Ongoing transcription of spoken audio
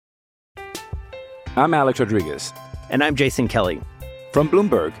I'm Alex Rodriguez. And I'm Jason Kelly. From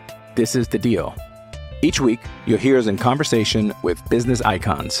Bloomberg, this is The Deal. Each week, you'll hear us in conversation with business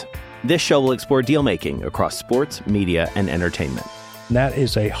icons. This show will explore deal-making across sports, media, and entertainment. That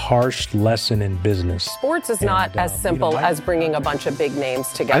is a harsh lesson in business. Sports is not as simple as bringing a bunch of big names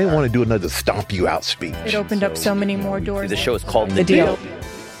together. I didn't want to do another stomp you out speech. It opened up so many more doors. The show is called The Deal.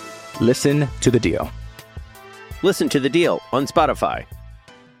 Listen to The Deal. Listen to The Deal on Spotify.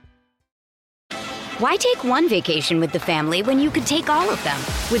 Why take one vacation with the family when you could take all of them?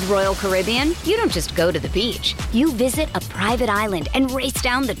 With Royal Caribbean, you don't just go to the beach. You visit a private island and race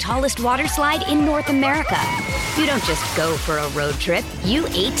down the tallest water slide in North America. You don't just go for a road trip. You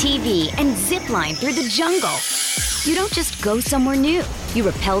ATV and zip line through the jungle. You don't just go somewhere new. You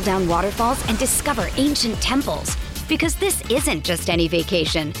rappel down waterfalls and discover ancient temples. Because this isn't just any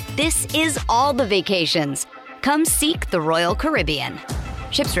vacation. This is all the vacations. Come seek the Royal Caribbean.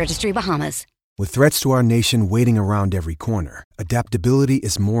 Ships Registry, Bahamas. With threats to our nation waiting around every corner, adaptability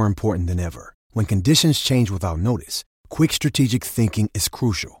is more important than ever. When conditions change without notice, quick strategic thinking is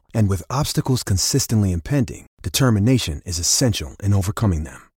crucial. And with obstacles consistently impending, determination is essential in overcoming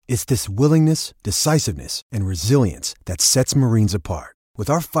them. It's this willingness, decisiveness, and resilience that sets Marines apart. With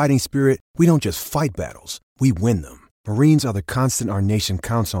our fighting spirit, we don't just fight battles, we win them. Marines are the constant our nation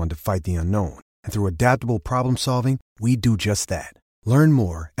counts on to fight the unknown. And through adaptable problem solving, we do just that. Learn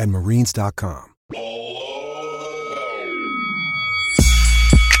more at marines.com.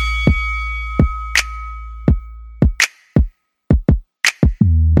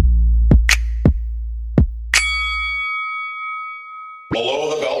 Below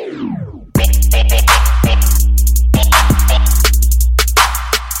the belt.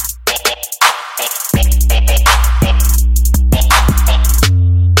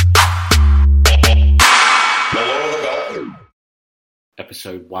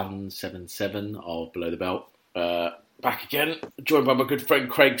 Episode 177 of Below the Belt. Back again, joined by my good friend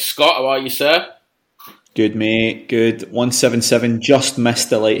Craig Scott. How are you, sir? Good, mate. Good. 177, just missed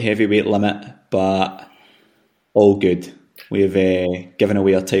the light heavyweight limit, but all good. We've given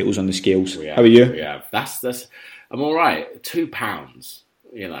away our titles on the scales. How are you? We have. That's. I'm all right. £2.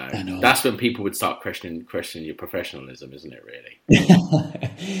 You know, that's when people would start questioning your professionalism, isn't it? Really?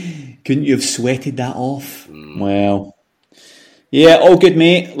 Couldn't you have sweated that off? Well. Yeah, all good,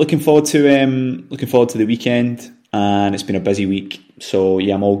 mate. Looking forward to the weekend, and it's been a busy week. So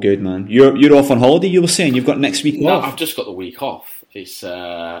yeah, I'm all good, man. You're off on holiday. You were saying you've got next week off. No, I've just got the week off. It's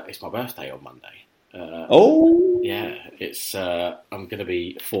my birthday on Monday. Yeah, it's I'm going to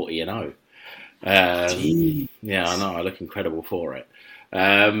be 40-0. Yeah, I know. I look incredible for it.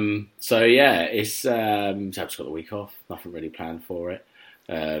 So yeah, it's I've just got the week off. Nothing really planned for it.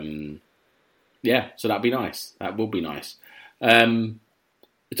 Yeah, so that'd be nice. That will be nice.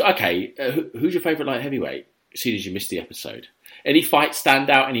 Okay, who's your favourite light heavyweight? Seeing as you missed the episode, any fights stand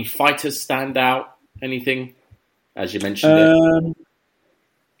out? Any fighters stand out? Anything? As you mentioned it.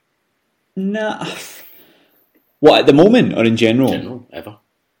 Nah. What, at the moment or in general? General, ever.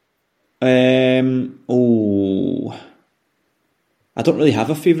 I don't really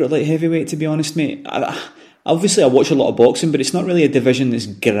have a favourite light heavyweight, to be honest, mate. Obviously, I watch a lot of boxing, but it's not really a division that's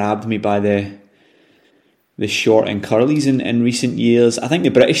grabbed me by the short and curlies in recent years. I think the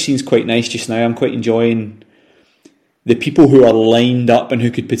British scene's quite nice just now. I'm quite enjoying the people who are lined up and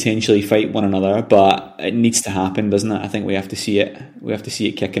who could potentially fight one another, but it needs to happen, doesn't it? I think we have to see it. We have to see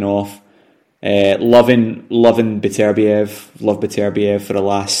it kicking off. Loving Beterbiev. Love Beterbiev for the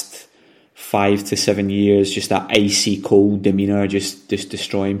last 5 to 7 years. Just that icy cold demeanour, just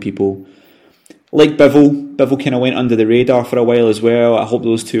destroying people. Like Bivol. Bivol kind of went under the radar for a while as well. I hope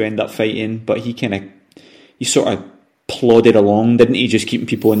those two end up fighting, but he sort of plodded along, didn't he? Just keeping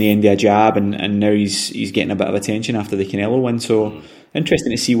people in the end of a jab, and now he's getting a bit of attention after the Canelo win. So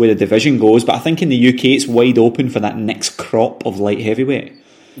interesting to see where the division goes. But I think in the UK it's wide open for that next crop of light heavyweight.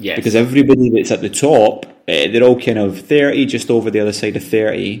 Yes. Because everybody that's at the top, they're all kind of 30, just over the other side of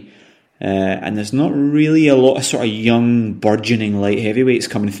 30. And there's not really a lot of sort of young, burgeoning light heavyweights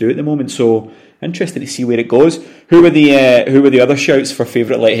coming through at the moment. So interesting to see where it goes. Who were the other shouts for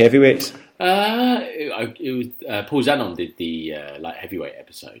favourite light heavyweights? It was Paul Zanon did the light heavyweight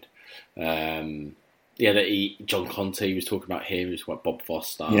episode. John Conte was talking about him. He was talking about Bob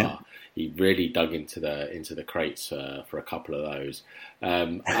Foster. Yeah. He really dug into the crates for a couple of those.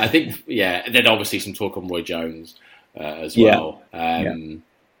 I think, yeah. And then obviously some talk on Roy Jones as well. For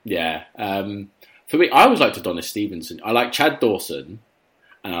me, I always liked Adonis Stevenson. I like Chad Dawson,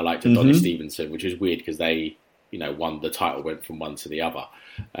 and I liked Adonis Stevenson, which is weird because they, won the title, went from one to the other.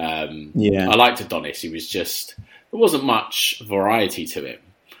 I liked Adonis. He was just, there wasn't much variety to him,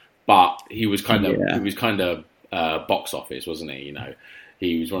 but he was kind of box office, wasn't he? You know,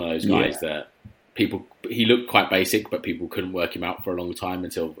 he was one of those guys that he looked quite basic, but people couldn't work him out for a long time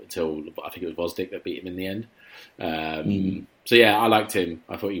until I think it was Vosdick that beat him in the end. So yeah, I liked him.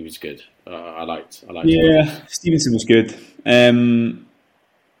 I thought he was good. I liked. Yeah, Stevenson was good.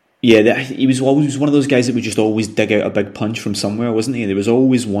 He was always one of those guys that would just always dig out a big punch from somewhere, wasn't he? There was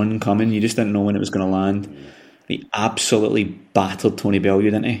always one coming. You just didn't know when it was going to land. He absolutely battered Tony Bellew,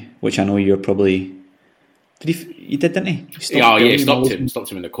 didn't he? Which I know you're probably... He did, didn't he?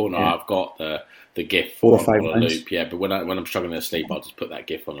 Stopped him in the corner. Yeah. I've got the GIF 4 or 5 on a times. Loop. Yeah, but when I'm struggling to sleep, I'll just put that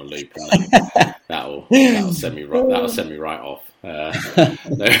GIF on a loop, and that'll send me right off. My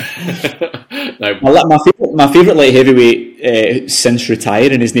favourite light heavyweight since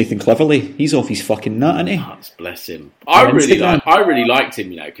retiring is Nathan Cleverly. He's off his fucking nut, isn't he? Bless him. I really liked him,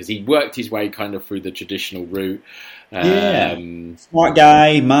 because he worked his way kind of through the traditional route. Smart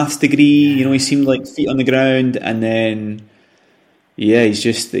guy, maths degree. He seemed like feet on the ground, and then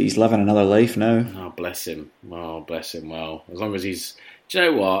he's living another life now. Oh, bless him. Well, as long as he's... Do you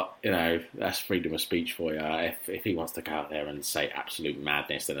know what? That's freedom of speech for you. If he wants to go out there and say absolute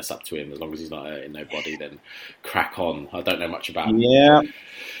madness, then it's up to him. As long as he's not hurting nobody, then crack on. I don't know much about him. Yeah.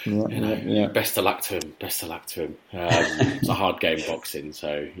 Best of luck to him. It's a hard game, boxing,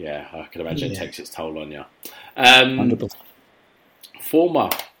 so yeah, I can imagine it takes its toll on you. 100%.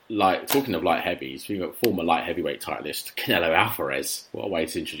 Talking of light heavies, we've got former light heavyweight titleist Canelo Alvarez. What a way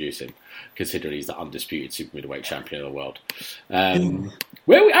to introduce him, considering he's the undisputed super middleweight champion of the world. Now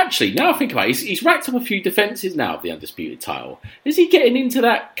I think about it, he's racked up a few defences now of the undisputed title. Is he getting into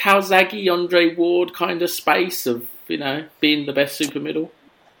that Calzaghe, Andre Ward kind of space of, being the best super middle?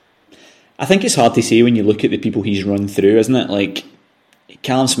 I think it's hard to say when you look at the people he's run through, isn't it? Like,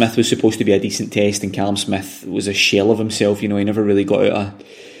 Callum Smith was supposed to be a decent test, and Callum Smith was a shell of himself. He never really got out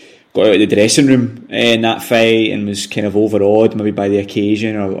of the dressing room in that fight, and was kind of overawed maybe by the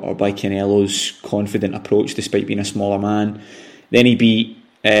occasion or by Canelo's confident approach despite being a smaller man. Then he beat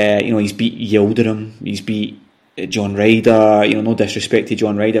he's beat Yildirim, he's beat John Ryder. No disrespect to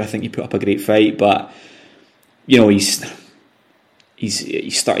John Ryder, I think he put up a great fight, but he's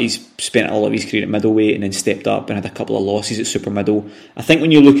spent all of his career at middleweight and then stepped up and had a couple of losses at super middle. I think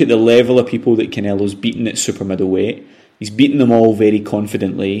when you look at the level of people that Canelo's beaten at super middleweight, he's beaten them all very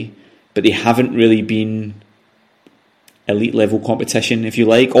confidently, but they haven't really been elite level competition, if you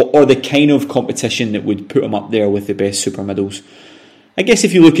like, or the kind of competition that would put him up there with the best super middles. I guess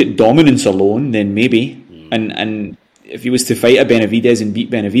if you look at dominance alone, then maybe. And if he was to fight a Benavidez and beat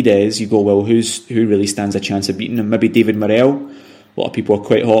Benavidez, you go, well, who really stands a chance of beating him? Maybe David Morrell. A lot of people are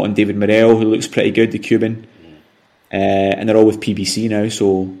quite hot on David Morrell, who looks pretty good, the Cuban. And they're all with PBC now,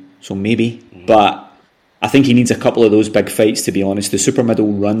 so maybe. But I think he needs a couple of those big fights, to be honest. The super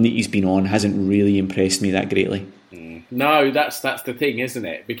middle run that he's been on hasn't really impressed me that greatly. No, that's the thing, isn't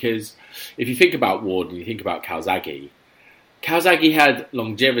it? Because if you think about Ward and you think about Calzaghe had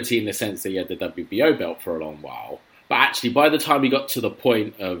longevity in the sense that he had the WBO belt for a long while. But actually, by the time he got to the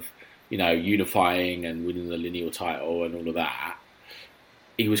point of, unifying and winning the lineal title and all of that,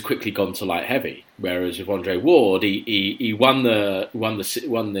 he was quickly gone to light heavy. Whereas with Andre Ward, he won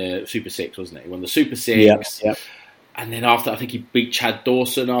the Super Six, wasn't it? He won the Super Six. Yep. And then after, I think he beat Chad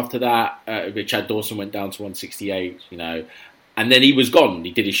Dawson after that. Chad Dawson went down to 168, and then he was gone.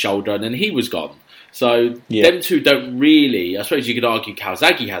 He did his shoulder and then he was gone. So them two don't really... I suppose you could argue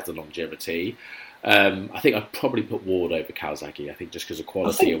Calzaghe has the longevity. I think I'd probably put Ward over Calzaghe, I think, just because of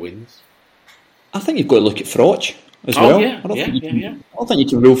quality of wins. I think you've got to look at Froch as well. I don't think you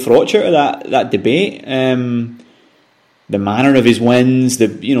can rule Froch out of that debate. The manner of his wins, the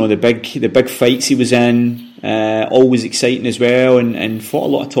big fights he was in, always exciting as well, and fought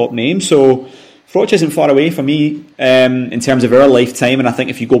a lot of top names. So Froch isn't far away for me in terms of our lifetime. And I think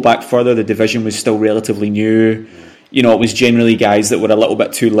if you go back further, the division was still relatively new. It was generally guys that were a little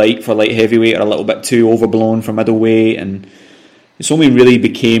bit too light for light heavyweight or a little bit too overblown for middleweight, and it's only really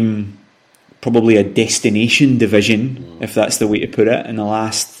became probably a destination division, if that's the way to put it, in the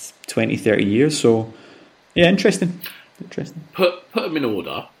last 20, 30 years. So, yeah, interesting. Put them in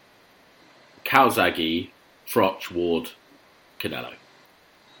order. Calzaghe, Froch, Ward, Canelo.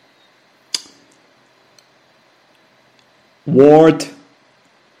 Ward.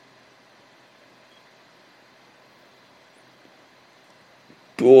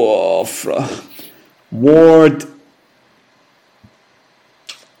 Ward.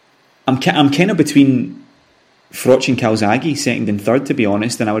 I'm kind of between Froch and Calzaghe, second and third, to be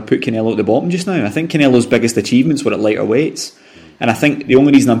honest, and I would put Canelo at the bottom just now. I think Canelo's biggest achievements were at lighter weights, and I think the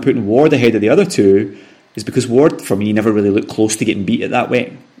only reason I'm putting Ward ahead of the other two is because Ward, for me, never really looked close to getting beat at that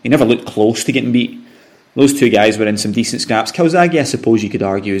weight. He never looked close to getting beat. Those two guys were in some decent scraps. Calzaghe, I suppose you could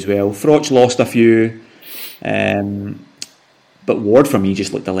argue as well. Froch lost a few. But Ward, for me,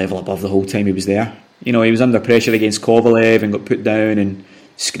 just looked a level above the whole time he was there. He was under pressure against Kovalev and got put down and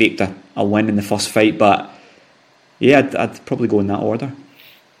scraped a win in the first fight. But yeah, I'd probably go in that order.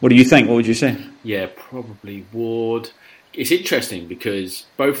 What do you think? What would you say? Yeah, probably Ward. It's interesting because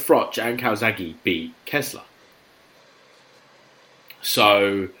both Froch and Calzaghe beat Kessler.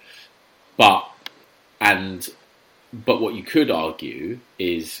 So, but what you could argue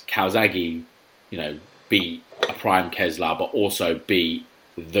is Calzaghe, beat a prime Kessler, but also beat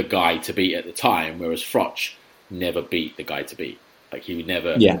the guy to beat at the time, whereas Froch never beat the guy to beat. Like he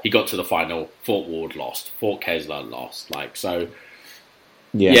never, he got to the final, fought Ward, lost, fought Kessler, lost. I'd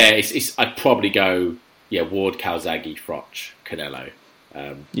probably go, Ward, Calzaghe, Froch, Canelo.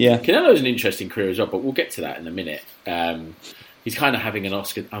 Canelo's an interesting career as well, but we'll get to that in a minute. He's kind of having an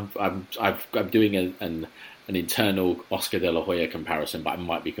Oscar. I'm doing an internal Oscar De La Hoya comparison, but I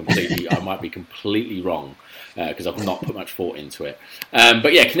might be completely wrong because I've not put much thought into it.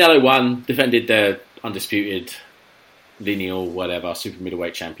 But yeah, Canelo won, defended the undisputed lineal whatever super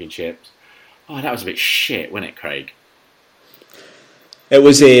middleweight championships. Oh, that was a bit shit, wasn't it, Craig? It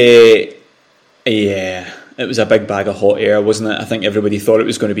was it was a big bag of hot air, wasn't it? I think everybody thought it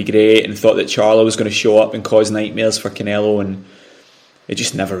was going to be great and thought that Charlo was going to show up and cause nightmares for Canelo, and it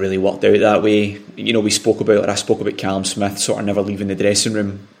just never really worked out that way. I spoke about Callum Smith sort of never leaving the dressing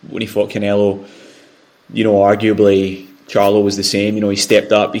room when he fought Canelo. Arguably Charlo was the same. He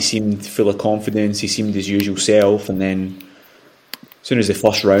stepped up, he seemed full of confidence, he seemed his usual self, and then as soon as the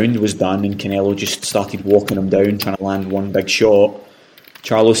first round was done and Canelo just started walking him down, trying to land one big shot,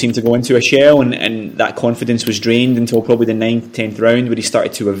 Charlo seemed to go into a shell, and that confidence was drained until probably the 9th, 10th round, where he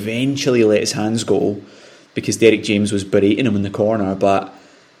started to eventually let his hands go because Derek James was berating him in the corner. But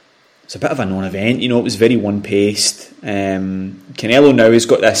it's a bit of a non-event, it was very one-paced. Canelo now has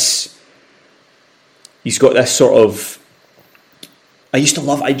got this sort of, I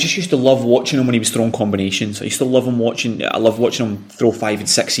just used to love watching him when he was throwing combinations. I love watching him throw 5 and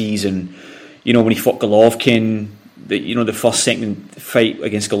 6s, and when he fought Golovkin, the first second fight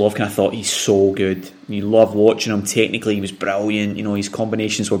against Golovkin, I thought he's so good. You love watching him. Technically, he was brilliant. His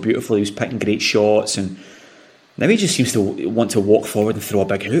combinations were beautiful. He was picking great shots, and now he just seems to want to walk forward and throw a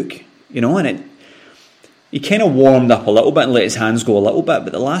big hook. And he kind of warmed up a little bit and let his hands go a little bit.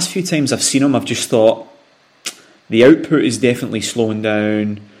 But the last few times I've seen him, I've just thought the output is definitely slowing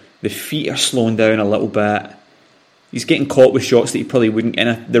down. The feet are slowing down a little bit. He's getting caught with shots that he probably wouldn't.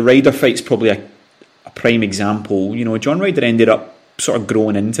 And the Ryder fight's probably a prime example. John Ryder ended up sort of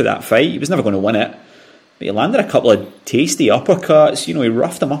growing into that fight. He was never going to win it, but he landed a couple of tasty uppercuts. He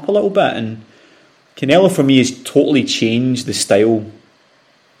roughed him up a little bit, and Canelo for me has totally changed the style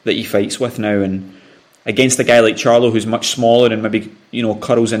that he fights with now. And against a guy like Charlo, who's much smaller and maybe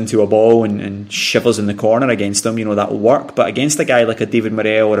curls into a ball and shivers in the corner against him, that'll work. But against a guy like a David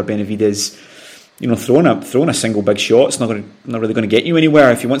Morrell or a Benavidez, throwing a single big shot's not really going to get you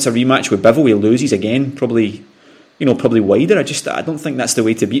anywhere. If he wants a rematch with Bivol, he loses again, probably wider. I don't think that's the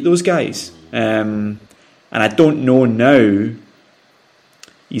way to beat those guys. And I don't know now.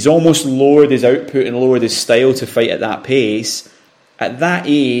 He's almost lowered his output and lowered his style to fight at that pace. At that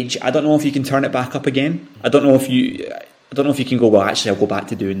age, I don't know if you can turn it back up again. I don't know if you can go, well, actually, I'll go back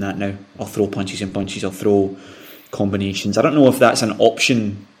to doing that now. I'll throw punches and punches. I'll throw combinations. I don't know if that's an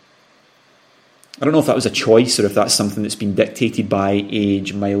option. I don't know if that was a choice or if that's something that's been dictated by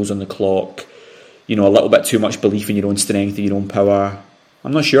age, miles on the clock, a little bit too much belief in your own strength and your own power.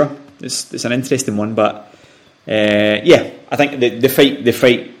 I'm not sure. It's an interesting one, but I think the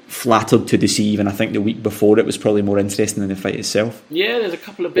fight flattered to deceive, and I think the week before it was probably more interesting than the fight itself. Yeah, there's a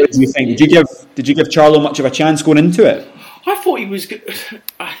couple of bits. What do you think? Did you give Charlo much of a chance going into it? I thought he was good.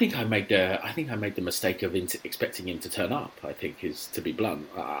 I think I made the mistake of expecting him to turn up. I think, is to be blunt.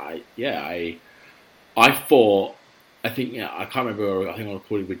 I can't remember. I think I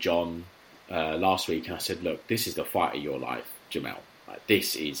recorded with John last week, and I said, "Look, this is the fight of your life, Jamel.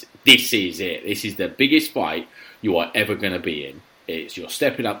 This is it. This is the biggest fight you are ever going to be in. You're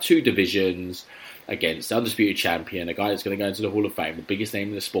stepping up 2 divisions against the undisputed champion, a guy that's going to go into the Hall of Fame, the biggest name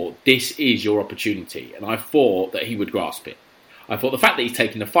in the sport. This is your opportunity." And I thought that he would grasp it. I thought the fact that he's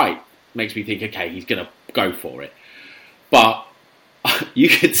taking the fight makes me think, okay, he's going to go for it. But you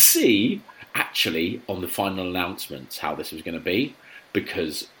could see, actually, on the final announcements how this was going to be,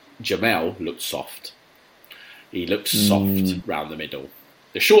 because Jamel looked soft. He looked soft round the middle.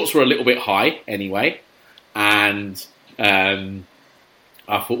 The shorts were a little bit high anyway, and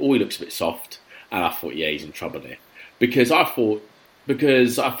I thought, he looks a bit soft, and I thought, yeah, he's in trouble here. Because I thought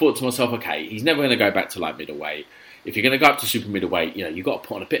because I thought to myself, okay, he's never going to go back to light middleweight. If you're going to go up to super middleweight, you've got to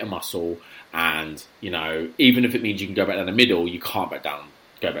put on a bit of muscle, and even if it means you can go back down the middle, you can't go back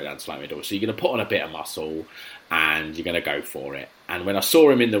down to light middle. So you're going to put on a bit of muscle, and you're going to go for it. And when I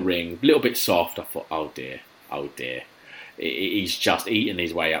saw him in the ring, a little bit soft, I thought, oh dear, he's just eating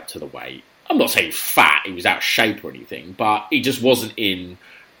his way up to the weight. I'm not saying fat, he was out of shape or anything, but he just wasn't in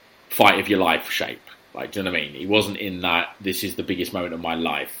fight of your life shape. Like, do you know what I mean? He wasn't in that, this is the biggest moment of my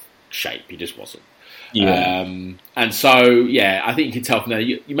life shape. He just wasn't. Yeah. And so, I think you can tell from there.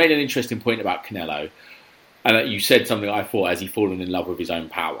 You made an interesting point about Canelo, and you said something I thought, has he fallen in love with his own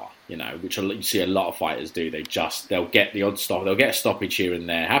power? Which you see a lot of fighters do. They'll get the odd stop, they'll get a stoppage here and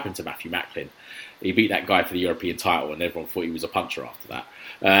there. It happened to Matthew Macklin. He beat that guy for the European title, and everyone thought he was a puncher after that.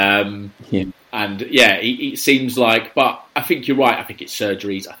 It seems like, but I think you're right. I think it's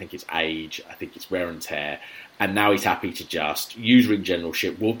surgeries. I think it's age. I think it's wear and tear. And now he's happy to just use ring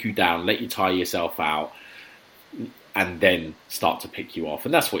generalship, walk you down, let you tire yourself out, and then start to pick you off.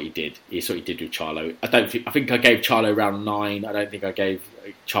 And that's what he did. It's what he did with Charlo. I think I gave Charlo round 9. I don't think I gave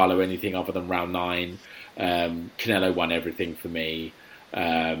Charlo anything other than round 9. Canelo won everything for me.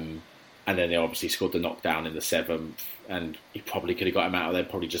 And then they obviously scored the knockdown in the 7th, and he probably could have got him out of there,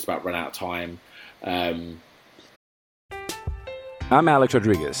 probably just about run out of time. I'm Alex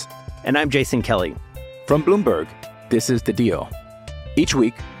Rodriguez. And I'm Jason Kelly. From Bloomberg, this is The Deal. Each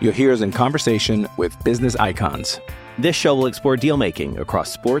week, you'll hear us in conversation with business icons. This show will explore deal-making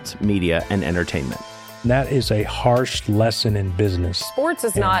across sports, media, and entertainment. That is a harsh lesson in business. Sports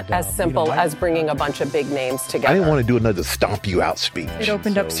is not as simple as bringing a bunch of big names together. I didn't want to do another stomp you out speech. It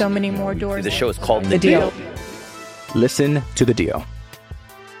opened up so many more doors. The show is called The Deal. Listen to The Deal.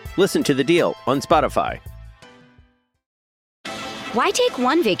 Listen to The Deal on Spotify. Why take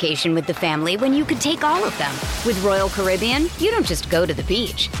one vacation with the family when you could take all of them? With Royal Caribbean, you don't just go to the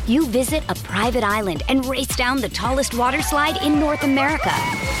beach. You visit a private island and race down the tallest water slide in North America.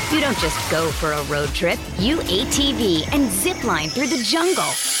 You don't just go for a road trip. You ATV and zip line through the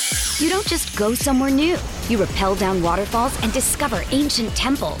jungle. You don't just go somewhere new. You rappel down waterfalls and discover ancient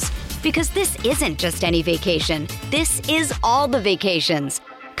temples. Because this isn't just any vacation. This is all the vacations.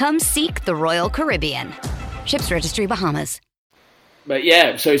 Come seek the Royal Caribbean. Ships Registry, Bahamas. But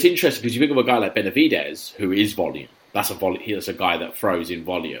so it's interesting because you think of a guy like Benavidez, who is volume. That's a guy that throws in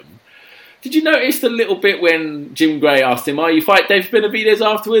volume. Did you notice the little bit when Jim Gray asked him, "Are you fight Dave Benavidez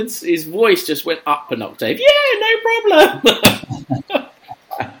afterwards?" His voice just went up an octave. Yeah, no problem.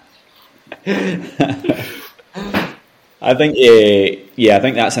 I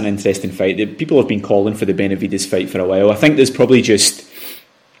think that's an interesting fight. People have been calling for the Benavidez fight for a while. I think there's probably just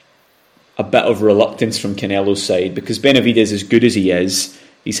a bit of reluctance from Canelo's side because Benavidez, as good as he is,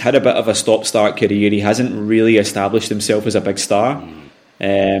 he's had a bit of a stop-start career. He hasn't really established himself as a big star,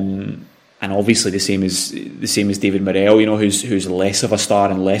 and obviously the same as David Morrell, who's less of a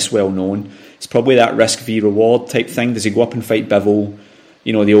star and less well known. It's probably that risk v reward type thing. Does he go up and fight Bivol?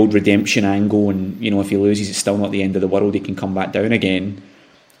 The old redemption angle, and if he loses, it's still not the end of the world. He can come back down again,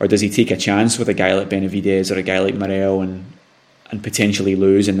 or does he take a chance with a guy like Benavidez or a guy like Morrell and potentially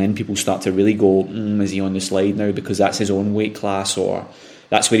lose, and then people start to really go, is he on the slide now because that's his own weight class, or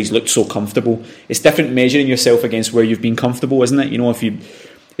that's where he's looked so comfortable. It's different measuring yourself against where you've been comfortable, isn't it?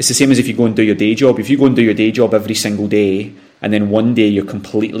 It's the same as if you go and do your day job. If you go and do your day job every single day, and then one day you're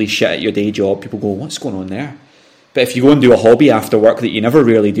completely shit at your day job, people go, what's going on there? But if you go and do a hobby after work that you never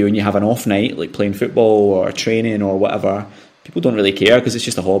really do, and you have an off night, like playing football or training or whatever, people don't really care because it's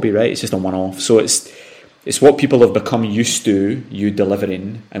just a hobby, right? It's just a one-off. So it's what people have become used to you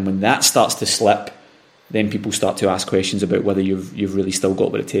delivering, and when that starts to slip, then people start to ask questions about whether you've really still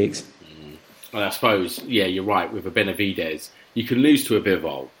got what it takes. And I suppose, you're right. With a Benavidez, you can lose to a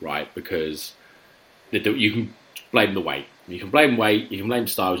Bivol, right? Because you can blame the weight. You can blame weight. You can blame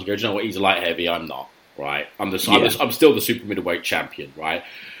styles. You go, do you know what? He's a light heavy. I'm not. Right? I'm still the super middleweight champion. Right?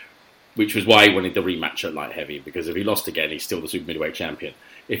 Which was why he wanted the rematch at light heavy, because if he lost again, he's still the super middleweight champion.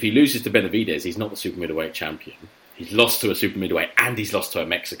 If he loses to Benavidez, he's not the super middleweight champion. He's lost to a super middleweight and he's lost to a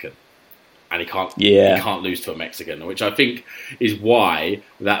Mexican. And he can't lose to a Mexican, which I think is why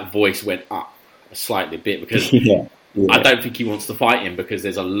that voice went up a slightly bit, because I don't think he wants to fight him because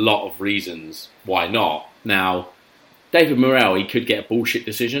there's a lot of reasons why not. Now, David Morrell, he could get a bullshit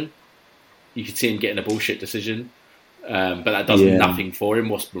decision. You could see him getting a bullshit decision. But that does nothing for him.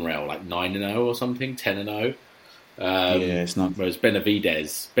 What's Morrell, like 9-0 or something? 10-0? It's not. Whereas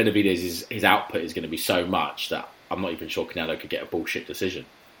Benavidez, his output is going to be so much that I'm not even sure Canelo could get a bullshit decision.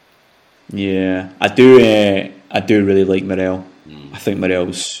 Yeah, I do really like Morrell. I think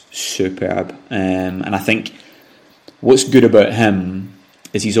Morrell's superb, and I think what's good about him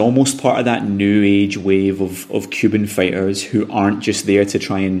is he's almost part of that new age wave of Cuban fighters who aren't just there to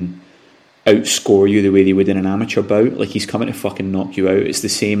try and outscore you the way they would in an amateur bout. Like, he's coming to fucking knock you out. It's the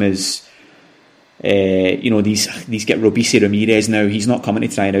same as these get Robeisy Ramirez now. He's not coming to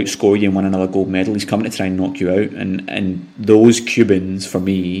try and outscore you and win another gold medal. He's coming to try and knock you out. And those Cubans, for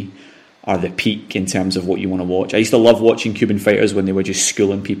me, are the peak in terms of what you want to watch. I used to love watching Cuban fighters when they were just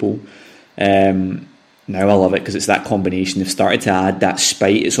schooling people. Now I love it because it's that combination. They've started to add that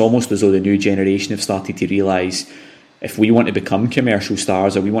spite. It's almost as though the new generation have started to realise, if we want to become commercial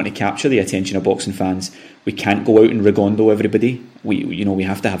stars or we want to capture the attention of boxing fans, we can't go out and Regondo everybody. We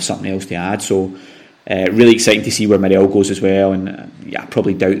have to have something else to add. So really exciting to see where Morrell goes as well. And I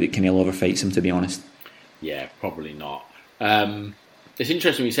probably doubt that Canelo ever fights him, to be honest. Yeah, probably not. It's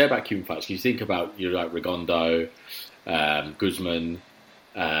interesting when you say about Cuban fights. You think about like Regondo, Guzman,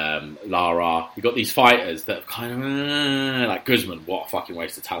 Lara. You've got these fighters that are kind of like Guzman. What a fucking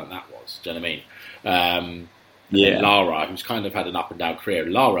waste of talent that was. Do you know what I mean? Yeah. Lara, who's kind of had an up and down career.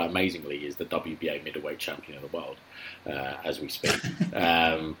 Lara, amazingly, is the WBA middleweight champion of the world as we speak.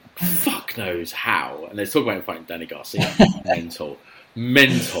 Fuck knows how. And let's talk about him fighting Danny Garcia.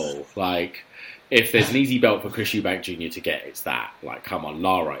 Mental. Like, if there's an easy belt for Chris Eubank Jr. to get, it's that. Like, come on,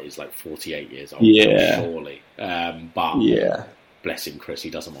 Lara is like 48 years old, surely. But bless him, Chris. He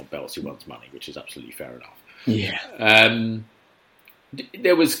doesn't want belts. He wants money, which is absolutely fair enough. Yeah.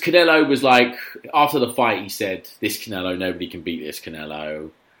 There was Canelo was like, after the fight, he said, "This Canelo, nobody can beat this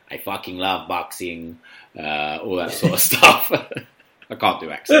Canelo. I fucking love boxing," all that sort of stuff. I can't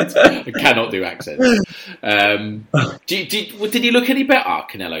do accents. I cannot do accents. Did he look any better,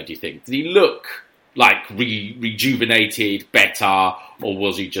 Canelo? Do you think? Did he look like rejuvenated, better,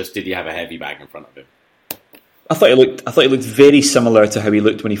 or did he have a heavy bag in front of him? I thought he looked very similar to how he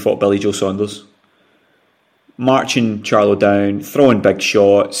looked when he fought Billy Joe Saunders. Marching Charlo down, throwing big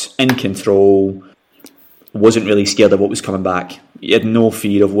shots, in control, wasn't really scared of what was coming back. He had no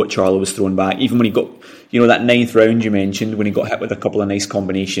fear of what Charlo was throwing back. Even when he got, that 9th round you mentioned, when he got hit with a couple of nice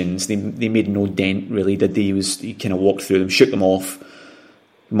combinations, they made no dent really, did they? He kind of walked through them, shook them off,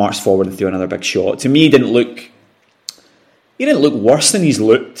 marched forward and threw another big shot. To me, he didn't look worse than he's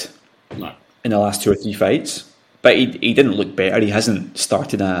looked in the last 2 or 3 fights. But he didn't look better. He hasn't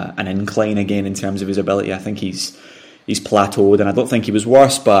started an incline again in terms of his ability. I think he's plateaued, and I don't think he was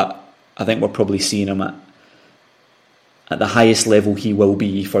worse, but I think we're probably seeing him at the highest level he will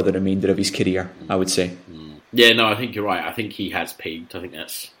be for the remainder of his career, I would say. Yeah, no, I think you're right. I think he has peaked. I think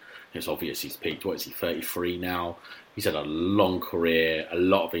it's obvious he's peaked. What is he, 33 now? He's had a long career, a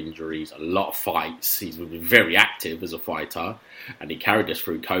lot of injuries, a lot of fights. He's been very active as a fighter, and he carried us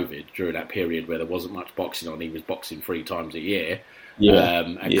through COVID during that period where there wasn't much boxing on. He was boxing 3 times a year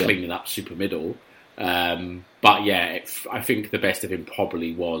and cleaning up super middle. But yeah, I think the best of him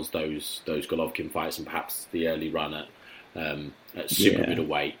probably was those Golovkin fights and perhaps the early run at super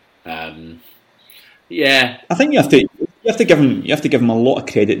middleweight. I think you have to give him a lot of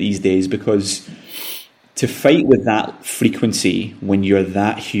credit these days, because to fight with that frequency when you're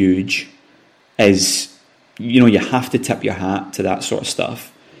that huge is, you have to tip your hat to that sort of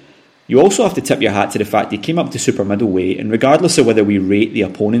stuff. You also have to tip your hat to the fact he came up to super middleweight, and regardless of whether we rate the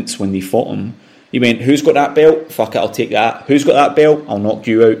opponents when they fought him, he went, "Who's got that belt? Fuck it, I'll take that. Who's got that belt? I'll knock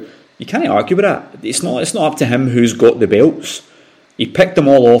you out." You can't argue with that. It's not up to him who's got the belts. He picked them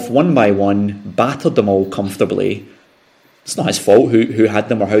all off one by one, battered them all comfortably. It's not his fault who had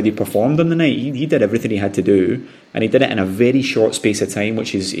them or how they performed on the night. He did everything he had to do, and he did it in a very short space of time,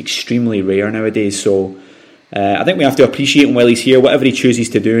 which is extremely rare nowadays. So I think we have to appreciate him while he's here. Whatever he chooses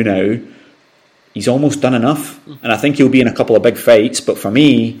to do now, he's almost done enough. And I think he'll be in a couple of big fights. But for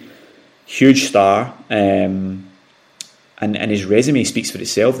me, huge star. And his resume speaks for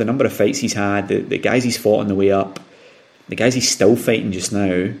itself. The number of fights he's had, the guys he's fought on the way up, the guys he's still fighting just now,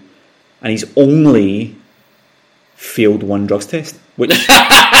 and he's only failed 1 drugs test, which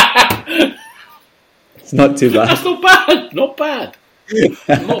it's not too bad. That's not bad. Not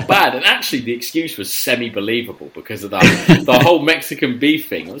bad. And actually, the excuse was semi-believable because of the whole Mexican beef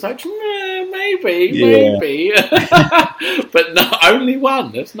thing. I was like, maybe, but no, only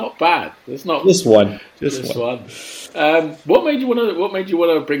 1. That's not bad. That's not just one. What made you want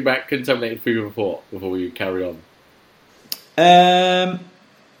to bring back Contaminated Food Report before we carry on?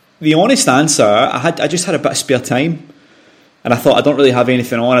 The honest answer, I just had a bit of spare time, and I thought, I don't really have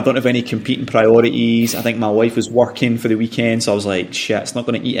anything on. I don't have any competing priorities. I think my wife was working for the weekend, so I was like, shit, it's not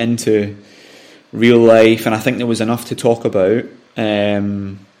going to eat into real life. And I think there was enough to talk about.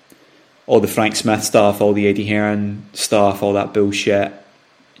 All the Frank Smith stuff, all the Eddie Hearn stuff, all that bullshit.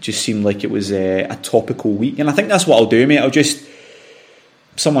 just seemed like it was a topical week. And I think that's what I'll do, mate.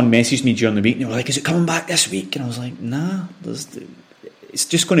 Someone messaged me during the week and they were like, is it coming back this week? And I was like, nah, it's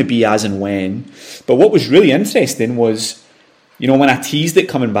just going to be as and when. But what was really interesting was, when I teased it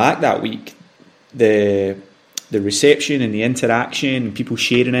coming back that week, the reception and the interaction and people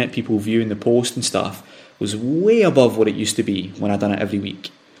sharing it, people viewing the post and stuff was way above what it used to be when I'd done it every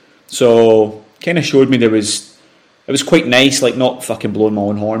week. So kind of showed me it was quite nice, like not fucking blowing my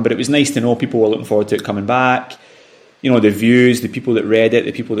own horn, but it was nice to know people were looking forward to it coming back. The views, the people that read it,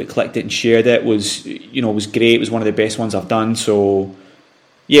 the people that clicked it and shared it was great. It was one of the best ones I've done. So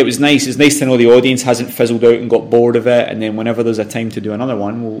yeah, it was nice. It's nice to know the audience hasn't fizzled out and got bored of it. And then whenever there's a time to do another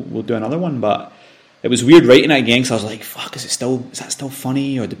one, we'll do another one. But it was weird writing it again because I was like, fuck, is that still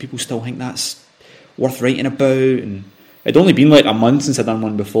funny? Or do people still think that's worth writing about? And it'd only been like a month since I'd done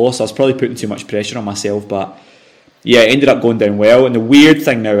one before, so I was probably putting too much pressure on myself. But yeah, it ended up going down well. And the weird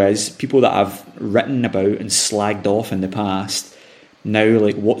thing now is people that I've written about and slagged off in the past now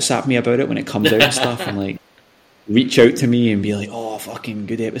like WhatsApp me about it when it comes out and stuff, and like reach out to me and be like, oh, fucking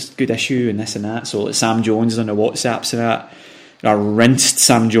good issue and this and that. So like Sam Jones is on the WhatsApps and that. And I rinsed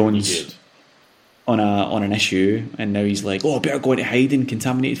Sam Jones on an issue, and now he's like, oh, I better go into hiding,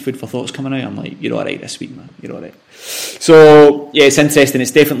 contaminated food for thought's coming out. I'm like, you're alright this week, man, you're alright. So yeah, it's interesting.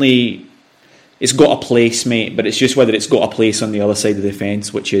 It's got a place, mate, but it's just whether it's got a place on the other side of the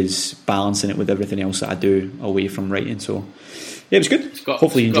fence, which is balancing it with everything else that I do away from writing. So yeah, it was good.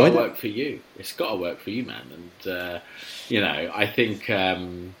 Hopefully you enjoyed it. It's got to work for you. It's got to work for you, man. And I think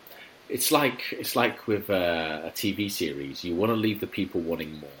it's like with a TV series. You want to leave the people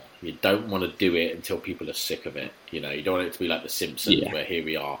wanting more. You don't want to do it until people are sick of it. You don't want it to be like The Simpsons, where here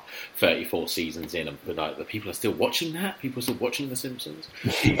we are, 34 seasons in, and like the people are still watching that. People are still watching The Simpsons.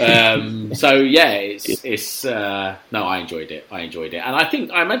 So yeah, it's no, I enjoyed it, and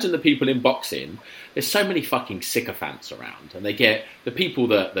I imagine the people in boxing. There's so many fucking sycophants around, and they get the people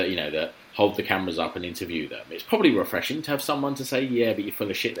that hold the cameras up and interview them. It's probably refreshing to have someone to say, yeah, but you're full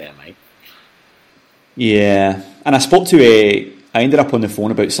of shit there, mate. Yeah, and I ended up on the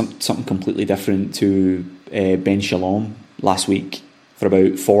phone about something completely different to Ben Shalom last week for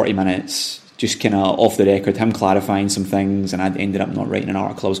about 40 minutes, just kind of off the record, him clarifying some things, and I ended up not writing an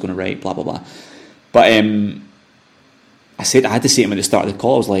article I was going to write, blah, blah, blah. But I had to say to him at the start of the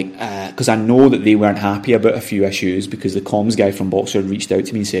call, I was like, because I know that they weren't happy about a few issues, because the comms guy from Boxer had reached out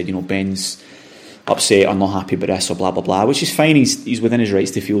to me and said, Ben's upset or not happy about this or blah, blah, blah, which is fine, he's within his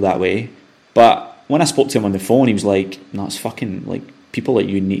rights to feel that way. But when I spoke to him on the phone, he was like, no, it's fucking, like, people like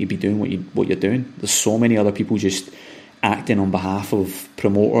you need to be doing what you're doing. There's so many other people just acting on behalf of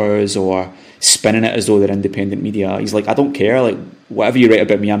promoters or spinning it as though they're independent media. He's like, I don't care, like, whatever you write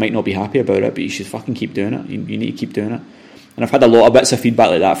about me, I might not be happy about it, but you should fucking keep doing it. You need to keep doing it. And I've had a lot of bits of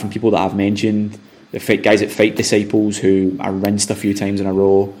feedback like that from people that I've mentioned, the guys at Fight Disciples who I rinsed a few times in a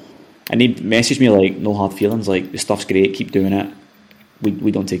row, and they messaged me like, no hard feelings, like, the stuff's great, keep doing it.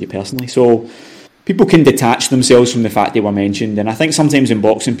 We don't take it personally. So people can detach themselves from the fact they were mentioned, and I think sometimes in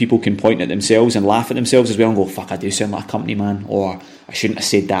boxing people can point at themselves and laugh at themselves as well and go, fuck, I do sound like a company man, or I shouldn't have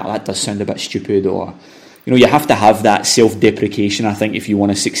said that does sound a bit stupid, or you have to have that self-deprecation, I think, if you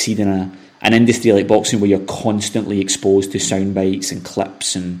want to succeed in an industry like boxing where you're constantly exposed to sound bites and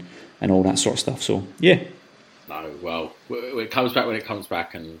clips and all that sort of stuff. So yeah. No, well, it comes back when it comes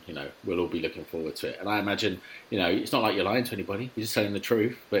back, and we'll all be looking forward to it. And I imagine, it's not like you're lying to anybody; you're just saying the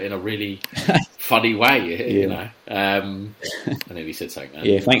truth, but in a really funny way. I nearly said something. Man.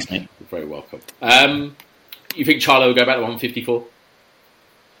 Yeah, thanks, mate. You're very welcome. You think Charlo will go back to 154?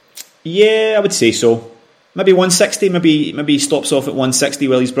 Yeah, I would say so. Maybe 160. Maybe he stops off at 160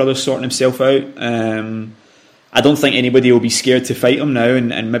 while his brother's sorting himself out. I don't think anybody will be scared to fight him now,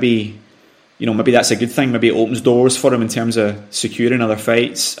 and maybe. Maybe that's a good thing. Maybe it opens doors for him in terms of securing other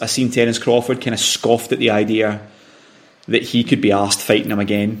fights. I seen Terence Crawford kind of scoffed at the idea that he could be asked fighting him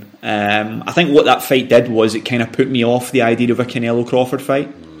again. I think what that fight did was it kind of put me off the idea of a Canelo Crawford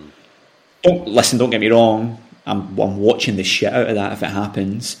fight. Don't get me wrong. I'm watching the shit out of that if it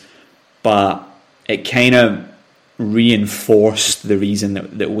happens. But it kind of reinforced the reason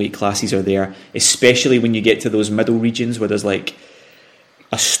that weight classes are there, especially when you get to those middle regions where there's like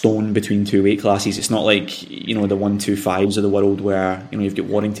a stone between two weight classes. It's not like, the 125s of the world where, you've got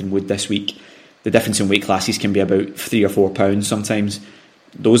Warrington Wood this week. The difference in weight classes can be about 3 or 4 pounds sometimes.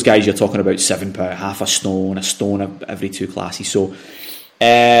 Those guys, you're talking about 7 pounds, half a stone every two classes. So,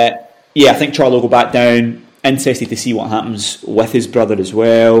 I think Charlo will go back down. Interested to see what happens with his brother as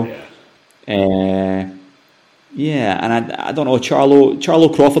well. And I don't know,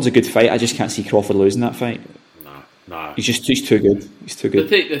 Charlo Crawford's a good fight. I just can't see Crawford losing that fight. No. He's too good. He's too good.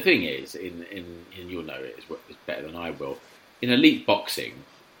 The thing is, in you'll know it is better than I will. In elite boxing,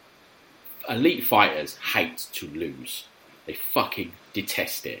 elite fighters hate to lose. They fucking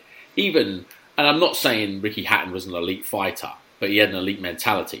detest it. And I'm not saying Ricky Hatton was an elite fighter, but he had an elite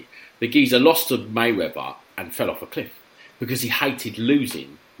mentality. The geezer lost to Mayweather and fell off a cliff because he hated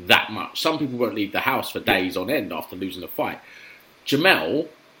losing that much. Some people won't leave the house for days on end after losing a fight. Jamel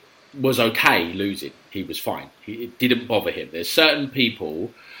was okay losing. He was fine. It didn't bother him. There's certain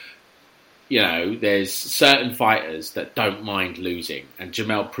people, there's certain fighters that don't mind losing, and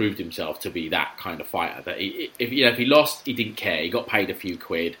Jamel proved himself to be that kind of fighter. That if he lost, he didn't care. He got paid a few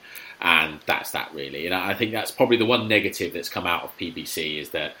quid, and that's that really. And I think that's probably the one negative that's come out of PBC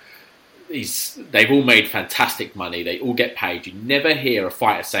is that they've all made fantastic money. They all get paid. You never hear a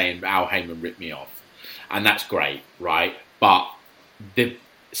fighter saying Al Heyman ripped me off, and that's great, right? But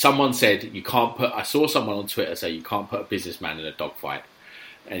someone said you can't put. I saw someone on Twitter say you can't put a businessman in a dogfight,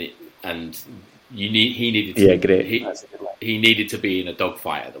 and he needed to. Yeah, great. He needed to be in a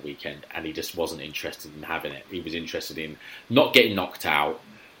dogfight at the weekend, and he just wasn't interested in having it. He was interested in not getting knocked out,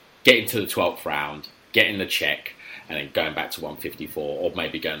 getting to the 12th round, getting the check, and then going back to 154 or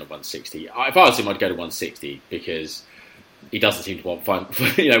maybe going to 160. If I was him, I'd go to 160 because he doesn't seem to want fun.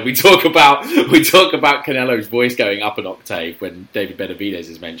 We talk about Canelo's voice going up an octave when David Benavidez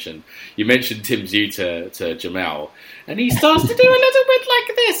is mentioned. You mentioned Tim Tszyu to Jamel, and he starts to do a little bit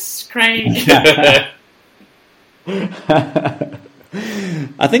like this, Craig.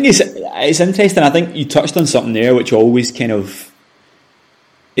 I think it's interesting. I think you touched on something there, which always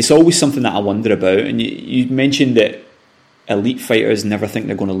it's always something that I wonder about. And you mentioned that elite fighters never think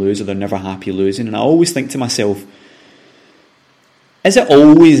they're going to lose or they're never happy losing. And I always think to myself, is it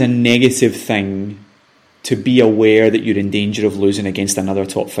always a negative thing to be aware that you're in danger of losing against another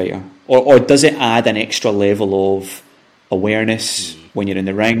top fighter? Or does it add an extra level of awareness when you're in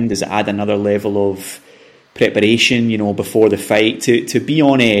the ring? Does it add another level of preparation, before the fight? To be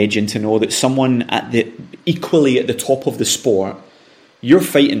on edge and to know that someone equally at the top of the sport, you're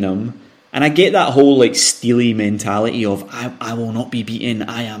fighting them. And I get that whole steely mentality of I will not be beaten,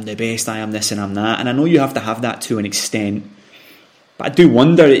 I am the best, I am this and I'm that. And I know you have to have that to an extent. But I do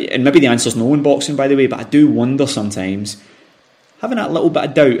wonder, and maybe the answer's no in boxing, by the way, but I do wonder sometimes, having that little bit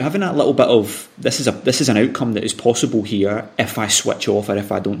of doubt, having that little bit of, this is an outcome that is possible here if I switch off or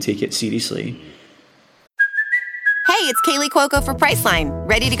if I don't take it seriously. Hey, it's Kaylee Cuoco for Priceline.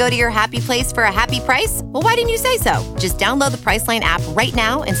 Ready to go to your happy place for a happy price? Well, why didn't you say so? Just download the Priceline app right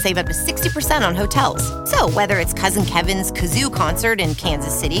now and save up to 60% on hotels. So whether it's Cousin Kevin's Kazoo Concert in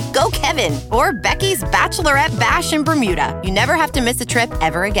Kansas City, go Kevin, or Becky's Bachelorette Bash in Bermuda, you never have to miss a trip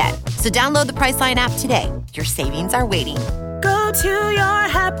ever again. So download the Priceline app today. Your savings are waiting. Go to your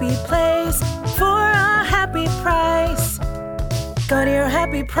happy place for a happy price. Go to your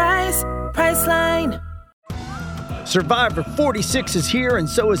happy price, Priceline. Survivor 46 is here, and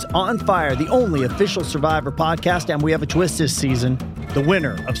so is On Fire, the only official Survivor podcast, and we have a twist this season. The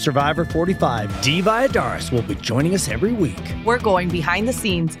winner of Survivor 45, Dee Valladares, will be joining us every week. We're going behind the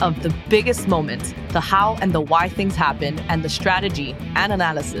scenes of the biggest moments, the how and the why things happen, and the strategy and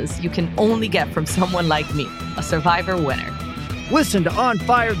analysis you can only get from someone like me, a Survivor winner. Listen to On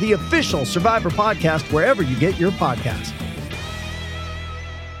Fire, the official Survivor podcast, wherever you get your podcasts.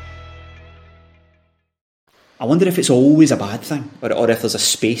 I wonder if it's always a bad thing, or if there's a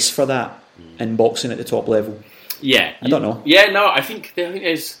space for that in boxing at the top level. Yeah, I don't know. Yeah, no, I think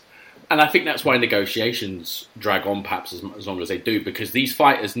there's, and I think that's why negotiations drag on perhaps as long as they do, because these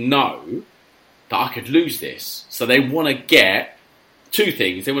fighters know that I could lose this, so they want to get two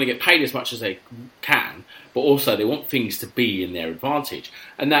things: they want to get paid as much as they can, but also they want things to be in their advantage.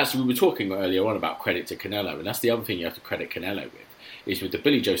 And that's, we were talking earlier on about credit to Canelo, and that's the other thing you have to credit Canelo with, is with the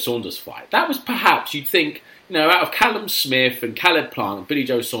Billy Joe Saunders fight. That was perhaps, you'd think, out of Callum Smith and Caleb Plant and Billy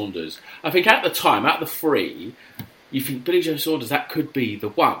Joe Saunders, I think at the time, out of the three, you think Billy Joe Saunders, that could be the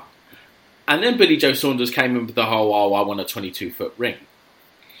one. And then Billy Joe Saunders came in with the whole, I want a 22-foot ring.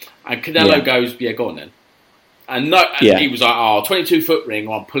 And Canelo goes, go on then. And he was like, 22-foot ring,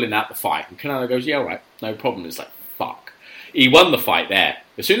 or I'm pulling out the fight. And Canelo goes, all right, no problem. It's like, fuck. He won the fight there.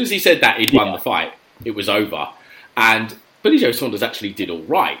 As soon as he said that he'd won the fight, it was over. And Billy Joe Saunders actually did all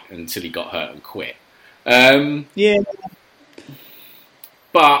right until he got hurt and quit. But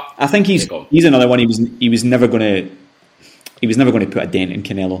I think he's another one. He was never going to put a dent in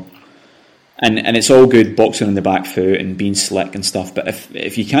Canelo. And it's all good boxing on the back foot and being slick and stuff, but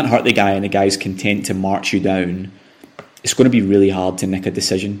if you can't hurt the guy and the guy's content to march you down, it's going to be really hard to nick a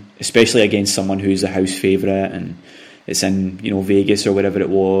decision, especially against someone who's a house favourite and it's in Vegas or wherever it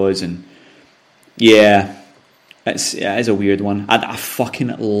was. And It is a weird one. I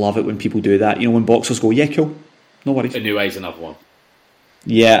fucking love it when people do that. You know, when boxers go, yeah, cool, no worries. Inouye's another one.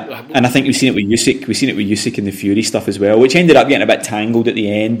 Yeah, and I think we've seen it with Usyk. We've seen it with Usyk and the Fury stuff as well, which ended up getting a bit tangled at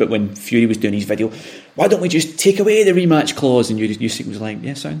the end. But when Fury was doing his video, why don't we just take away the rematch clause? And Usyk was like,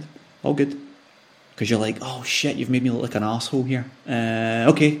 yeah, sound, all good. Because you're like, oh shit, you've made me look like an asshole here.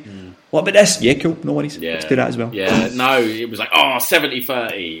 Okay, what about this? Yeah, cool, no worries. Yeah. Let's do that as well. Yeah, no, it was like,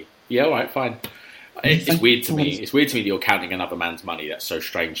 70-30. Yeah, all right, fine. It's weird to me. It's weird to me that you're counting another man's money. That's so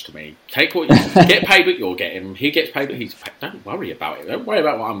strange to me. Take what get paid what you're getting. He gets paid what he's paid. Don't worry about it. Don't worry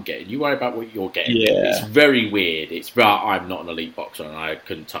about what I'm getting. You worry about what you're getting. Yeah. It's very weird. I'm not an elite boxer, and I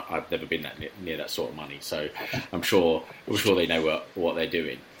couldn't. I've never been that near that sort of money. So I'm sure they know what they're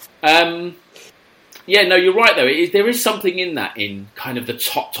doing. Yeah, no, you're right though. There is something in that, in kind of the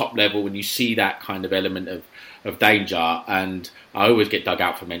top level, when you see that kind of element of danger. And I always get dug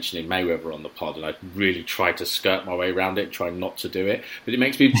out for mentioning Mayweather on the pod, and I really try to skirt my way around it, try not to do it. But it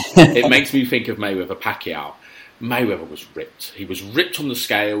makes me think of Mayweather Pacquiao. Mayweather was ripped. He was ripped on the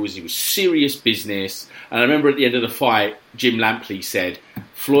scales. He was serious business. And I remember at the end of the fight, Jim Lampley said,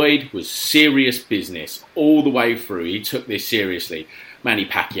 Floyd was serious business all the way through. He took this seriously. Manny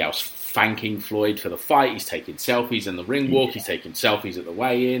Pacquiao's thanking Floyd for the fight. He's taking selfies in the ring walk. He's taking selfies at the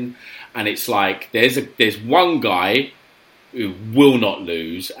weigh-in. And it's like, there's one guy who will not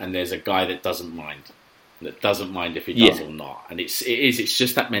lose, and there's a guy that doesn't mind if he does or not. And it's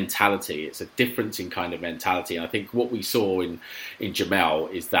just that mentality. It's a difference in kind of mentality. And I think what we saw in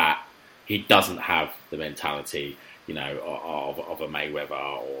Jamel is that he doesn't have the mentality, you know, of a Mayweather,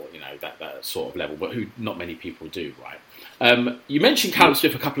 or, you know, that sort of level, but who not many people do, right? You mentioned Callum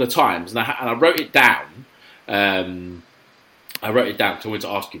Smith a couple of times, and I wrote it down. I wrote it down because I wanted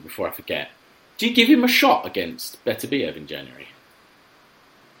to ask you before I forget. Do you give him a shot against Beterbiev in January?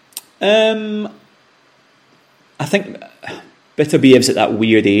 I think Beterbiev's at that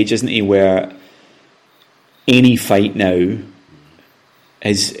weird age, isn't he, where any fight now,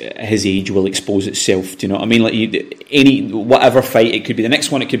 his age will expose itself. Do you know what I mean? Like whatever fight, it could be the next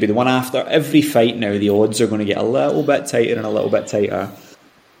one, it could be the one after. Every fight now, the odds are going to get a little bit tighter and a little bit tighter.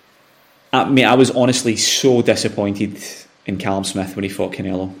 I was honestly so disappointed in Callum Smith when he fought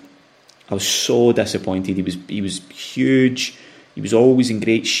Canelo. I was so disappointed. He was huge. He was always in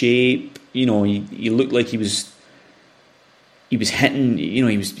great shape. You know, he looked like he was hitting. You know,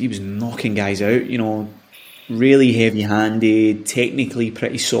 he was knocking guys out. You know, really heavy-handed, technically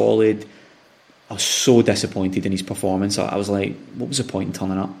pretty solid. I was so disappointed in his performance. I was like, what was the point in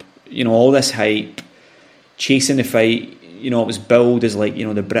turning up? You know, all this hype, chasing the fight. You know, it was billed as like, you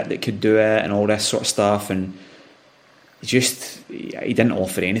know, the Brit that could do it and all this sort of stuff, and he didn't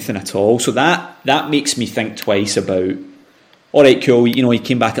offer anything at all. So that makes me think twice about, all right, cool, you know, he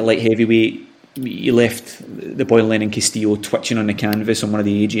came back at light heavyweight, he left the boy Lennon Castillo twitching on the canvas on one of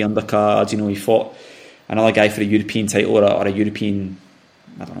the AG undercards. You know, he fought another guy for a European title or a European,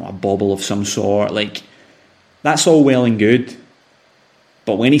 I don't know, a bauble of some sort. Like, that's all well and good.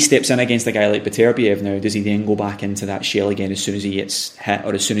 But when he steps in against a guy like Beterbiev now, does he then go back into that shell again as soon as he gets hit,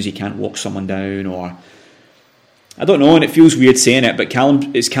 or as soon as he can't walk someone down? Or I don't know, and it feels weird saying it, but Callum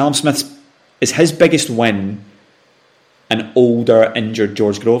Smith's, is his biggest win an older, injured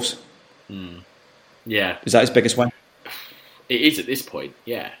George Groves? Yeah. Is that his biggest win? It is at this point,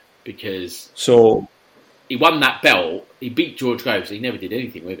 yeah. Because so he won that belt, he beat George Groves, he never did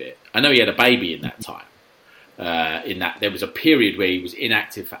anything with it. I know he had a baby in that time. In that there was a period where he was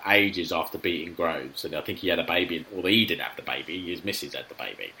inactive for ages after beating Groves, and I think he had a baby, although he didn't have the baby, his missus had the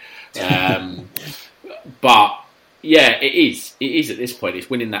baby. But yeah, it is at this point.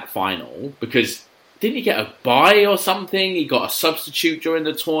 It's winning that final, because didn't he get a bye or something? He got a substitute during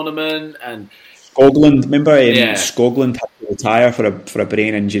the tournament, and Skoglund, remember? Skoglund had to retire for a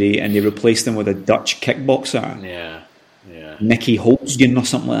brain injury, and they replaced him with a Dutch kickboxer. Yeah. Nicky Holzgen or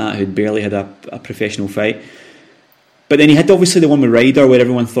something like that, who'd barely had a professional fight. But then he had obviously the one with Ryder, where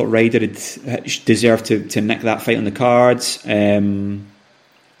everyone thought Ryder had deserved to nick that fight on the cards. And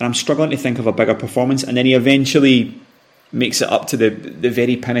I'm struggling to think of a bigger performance. And then he eventually makes it up to the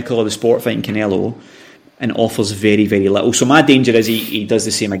very pinnacle of the sport, fighting Canelo, and offers very, very little. So my danger is he does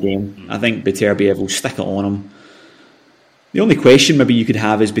the same again. I think Beterbiev will stick it on him. The only question maybe you could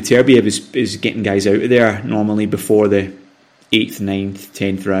have is Beterbiev is getting guys out of there normally before the 8th, 9th,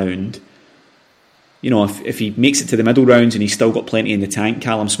 10th round. You know, if he makes it to the middle rounds and he's still got plenty in the tank,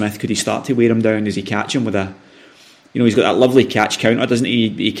 Callum Smith, could he start to wear him down? Does he catch him with a, you know, he's got that lovely catch counter, doesn't he?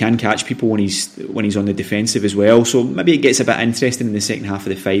 He can catch people when he's on the defensive as well. So maybe it gets a bit interesting in the second half of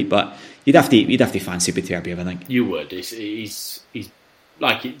the fight. But you'd have to fancy Beterbiev, I think. You would. He's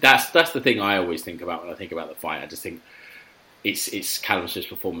like that's the thing I always think about when I think about the fight. I just think it's Callum Smith's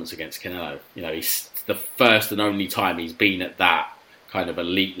performance against Canelo. You know, he's the first and only time he's been at that kind of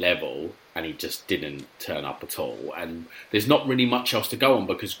elite level, and he just didn't turn up at all. And there's not really much else to go on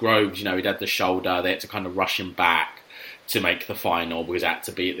because Groves, you know, he'd had the shoulder. They had to kind of rush him back to make the final because it had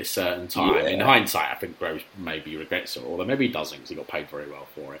to be at this certain time. Yeah. In hindsight, I think Groves maybe regrets it, although maybe he doesn't because he got paid very well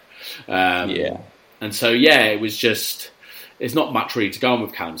for it. And so, it was just... There's not much really to go on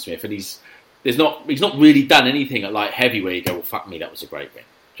with Callum Smith, and he's not really done anything at light heavyweight. You go, well, fuck me, that was a great win.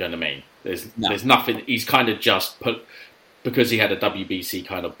 Do you know what I mean? There's nothing. He's kind of just put, because he had a WBC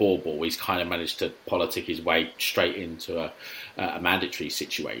kind of ball. He's kind of managed to politic his way straight into a mandatory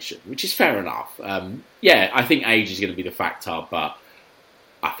situation, which is fair enough. I think age is going to be the factor, but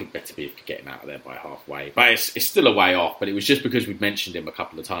I think better be to get him out of there by halfway. But it's still a way off. But it was just because we've mentioned him a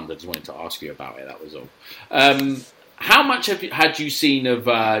couple of times. I just wanted to ask you about it. That was all. How much had you seen of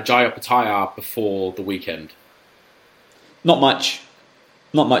Jai Opetaia before the weekend? Not much,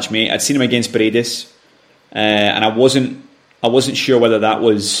 mate. I'd seen him against Bradis, and I wasn't sure whether that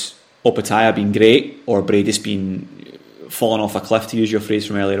was Opetaia being great or Bradis being falling off a cliff, to use your phrase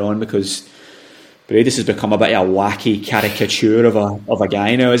from earlier on, because Bradis has become a bit of a wacky caricature of a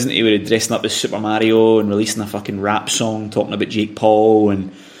guy now, isn't he? Where he's dressing up as Super Mario and releasing a fucking rap song talking about Jake Paul,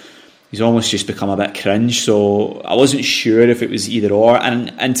 and he's almost just become a bit cringe. So I wasn't sure if it was either or,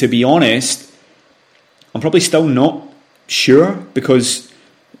 and to be honest, I'm probably still not sure, because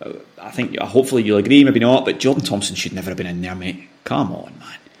I think hopefully you'll agree, maybe not, but Jordan Thompson should never have been in there, mate. Come on,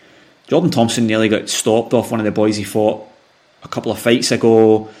 man. Jordan Thompson nearly got stopped off one of the boys he fought a couple of fights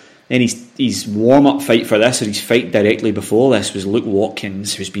ago. Then his warm-up fight for this, or his fight directly before this, was Luke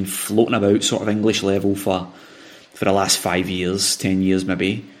Watkins, who's been floating about sort of English level for the last 5 years, 10 years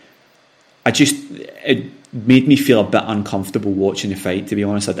maybe. It made me feel a bit uncomfortable watching the fight, to be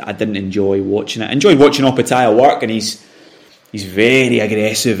honest. I didn't enjoy watching it. I enjoyed watching Opetaia work, and he's very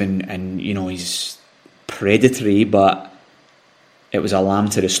aggressive and you know, he's predatory, but it was a lamb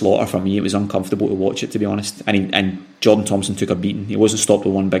to the slaughter for me. It was uncomfortable to watch it, to be honest. And Jordan Thompson took a beating. He wasn't stopped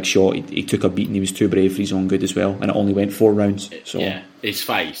with one big shot. He took a beating. He was too brave for his own good as well, and it only went 4 rounds. So yeah, his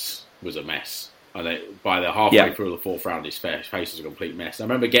face was a mess. By the halfway through the 4th round, his face was a complete mess. I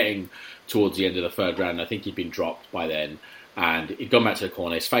remember getting towards the end of the 3rd round, I think he'd been dropped by then, and he'd gone back to the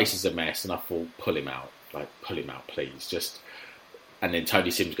corner. His face is a mess, and I thought, pull him out, please. And then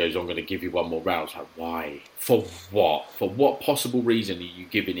Tony Sims goes, I'm going to give you one more round. I was like, why? For what? For what possible reason are you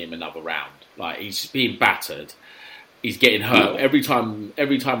giving him another round? Like, he's being battered. He's getting hurt. Every time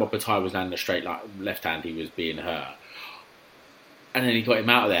Opetaia was landing a straight left hand, he was being hurt. And then he got him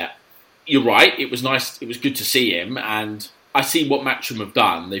out of there. You're right. It was nice. It was good to see him, and I see what Matchroom have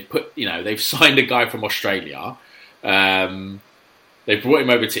done. They've signed a guy from Australia. They brought him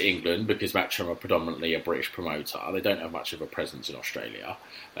over to England because Matchroom are predominantly a British promoter. They don't have much of a presence in Australia,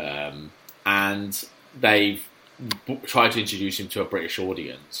 and they've tried to introduce him to a British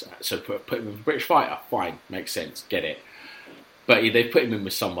audience. So put him with a British fighter. Fine, makes sense. Get it. But they've put him in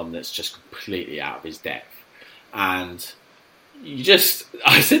with someone that's just completely out of his depth, and.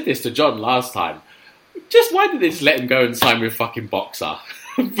 I said this to John last time. Why did they just let him go and sign with fucking Boxer?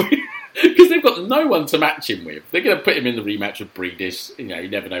 Because they've got no one to match him with. They're going to put him in the rematch with Bradis. You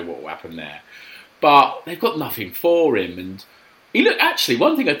never know what will happen there. But they've got nothing for him. And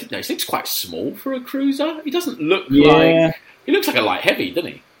one thing I did notice, he looks quite small for a cruiser. He doesn't look like... He looks like a light heavy,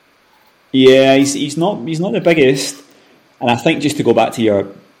 doesn't he? Yeah, he's not the biggest. And I think, just to go back to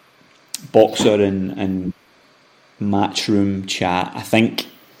your Boxer and Matchroom chat, I think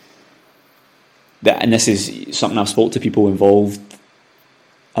that, and this is something I've spoke to people involved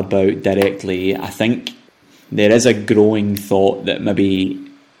about directly, I think there is a growing thought that maybe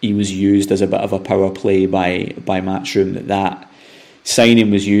he was used as a bit of a power play by Matchroom, that signing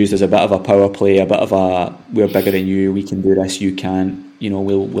was used as a bit of a power play, a bit of a, we're bigger than you, we can do this, you can't,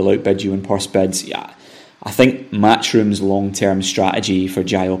 we'll outbid you in purse bids. Yeah, I think Matchroom's long-term strategy for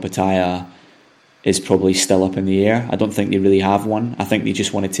Jai Opetaia is probably still up in the air. I don't think they really have one. I think they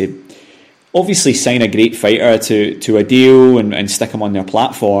just wanted to obviously sign a great fighter to a deal and stick him on their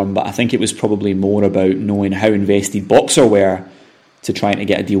platform, but I think it was probably more about knowing how invested Boxer were to trying to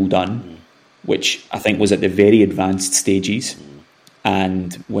get a deal done, which I think was at the very advanced stages.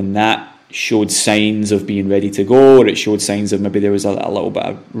 And when that showed signs of being ready to go, or it showed signs of maybe there was a little bit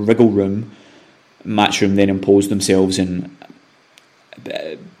of wriggle room, Matchroom then imposed themselves and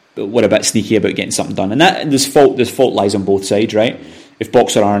were a bit sneaky about getting something done. And there's fault lies on both sides, right? If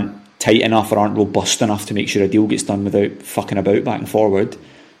Boxer aren't tight enough or aren't robust enough to make sure a deal gets done without fucking about back and forward,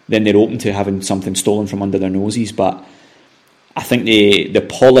 then they're open to having something stolen from under their noses. But I think the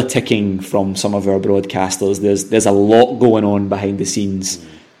politicking from some of our broadcasters, there's a lot going on behind the scenes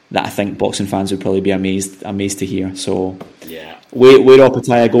that I think boxing fans would probably be amazed to hear. So where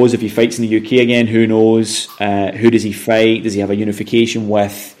Opetaia goes, if he fights in the UK again, who knows? Who does he fight? Does he have a unification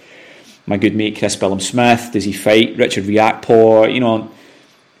with my good mate Chris Billum-Smith? Does he fight Richard Riakporhe? You know,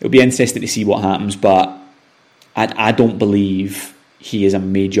 it'll be interesting to see what happens, but I don't believe he is a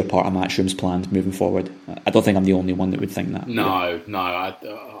major part of Matchroom's plans moving forward. I don't think I'm the only one that would think that. No,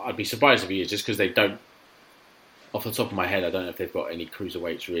 I'd be surprised if he is, just because they don't. Off the top of my head, I don't know if they've got any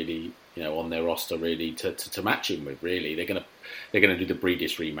cruiserweights really, you know, on their roster really to match him with. Really, they're gonna do the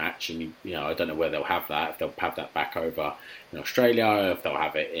Breedis rematch, and you know, I don't know where they'll have that. If they'll have that back over in Australia, or if they'll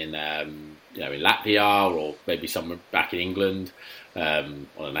have it in in Latvia, or maybe somewhere back in England. On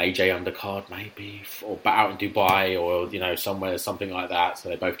an AJ undercard maybe, or out in Dubai, or you know, something like that, so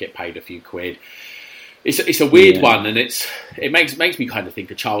they both get paid a few quid. It's a weird one, and it makes me kind of think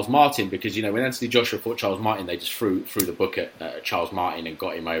of Charles Martin, because you know, when Anthony Joshua fought Charles Martin, they just threw the book at Charles Martin and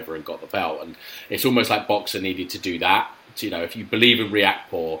got him over and got the belt, and it's almost like Boxer needed to do that. So, you know, if you believe in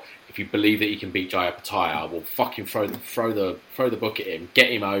Riakporhe, if you believe that he can beat Jai Opetaia, well, fucking throw the book at him,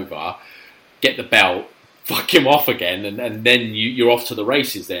 get him over, get the belt, fuck him off again, and then you're off to the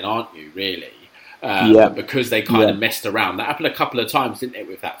races then, aren't you, really? Because they kind of messed around. That happened a couple of times, didn't it,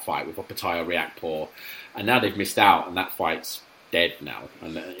 with that fight with Opetaia Riakporhe, and now they've missed out, and that fight's dead now.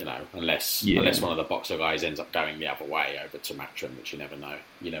 And you know, unless one of the Boxer guys ends up going the other way over to Matchroom, which you never know.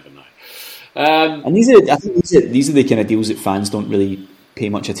 And these are the kind of deals that fans don't really pay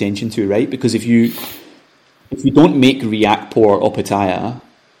much attention to, right? Because if you don't make Riakporhe Opetaia,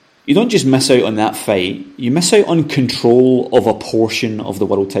 you don't just miss out on that fight, you miss out on control of a portion of the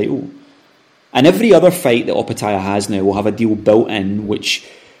world title. And every other fight that Opetaia has now will have a deal built in, which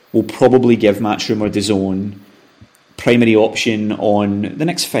will probably give Matchroom or DAZN primary option on the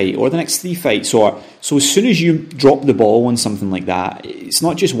next fight or the next 3 fights. So as soon as you drop the ball on something like that, it's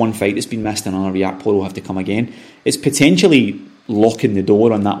not just one fight that's been missed and another Riakporhe will have to come again. It's potentially locking the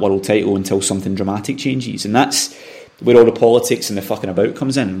door on that world title until something dramatic changes. And that's where all the politics and the fucking about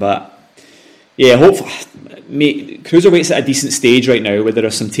comes in. But yeah, hopefully, mate, cruiserweight's at a decent stage right now where there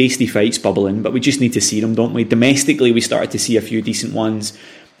are some tasty fights bubbling, but we just need to see them, don't we? Domestically, we started to see a few decent ones.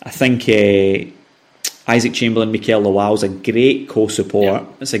 I think Isaac Chamberlain, Mikael Lawal's a great co-support.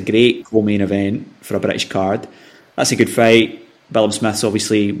 It's a great co-main event for a British card. That's a good fight. Billum-Smith's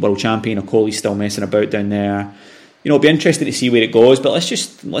obviously world champion. Okoli's still messing about down there. You know, it'll be interesting to see where it goes, but let's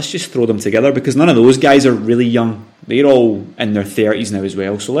just throw them together, because none of those guys are really young. They're all in their 30s now as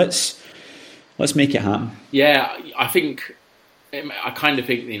well. So let's make it happen. Yeah, I kind of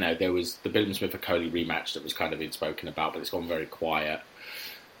think, you know, there was the Billum-Smith-Okoli rematch that was kind of been spoken about, but it's gone very quiet.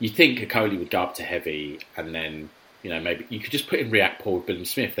 You think Okoli would go up to heavy, and then, you know, maybe you could just put in Riakporhe with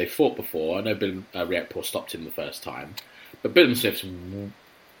Billum-Smith. They fought before. I know Riakporhe stopped him the first time, but Billum-Smith's...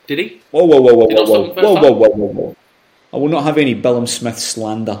 Did he? Whoa. I will not have any Billum-Smith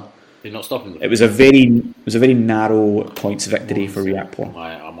slander. Did not stop him. It was a very narrow points victory for Riakporhe.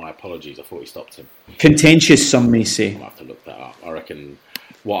 My apologies. I thought he stopped him. Contentious, some may say. I'll have to look that up. I reckon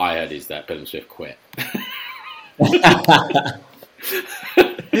what I heard is that Billum-Smith quit.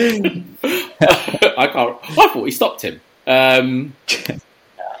 I thought he stopped him.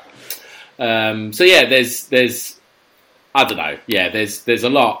 So yeah, there's I don't know. Yeah, there's a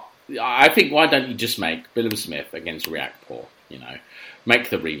lot. I think, why don't you just make Billum-Smith against Riakporhe? You know, make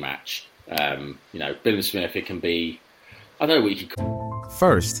the rematch. You know, Billum-Smith, it can be, I don't know what you could call.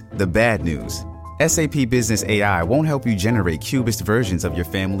 First, the bad news. SAP Business AI won't help you generate cubist versions of your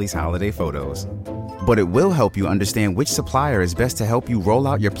family's holiday photos. But it will help you understand which supplier is best to help you roll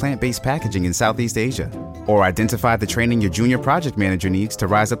out your plant-based packaging in Southeast Asia, or identify the training your junior project manager needs to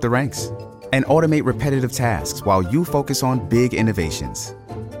rise up the ranks, and automate repetitive tasks while you focus on big innovations,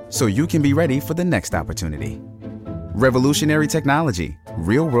 so you can be ready for the next opportunity. Revolutionary technology,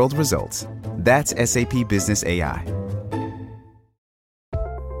 real-world results. That's SAP Business AI.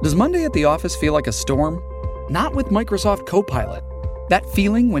 Does Monday at the office feel like a storm? Not with Microsoft Copilot. That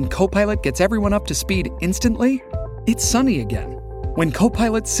feeling when Copilot gets everyone up to speed instantly? It's sunny again. When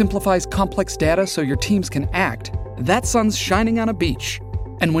Copilot simplifies complex data so your teams can act, that sun's shining on a beach.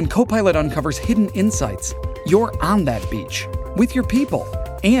 And when Copilot uncovers hidden insights, you're on that beach with your people,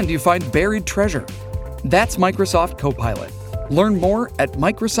 and you find buried treasure. That's Microsoft Copilot. Learn more at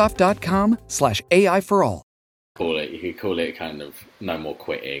Microsoft.com/AI for all. You could call it kind of no more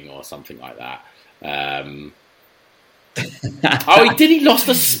quitting or something like that. Oh, he did. He lost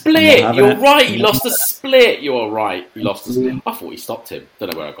a split. You're right. He lost a split. You're right. He lost a split. I thought he stopped him.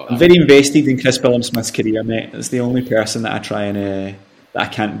 Don't know where I got that. I'm very invested in Chris Billam-Smith's career, mate. It's the only person that I try and that I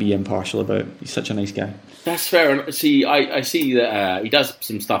can't be impartial about. He's such a nice guy. That's fair. And see, I see that he does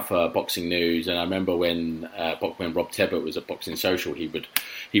some stuff for Boxing News, and I remember when Rob Tebbett was at Boxing Social, he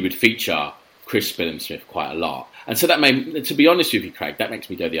would feature Chris Billam-Smith quite a lot, and so that made, to be honest with you, Craig, that makes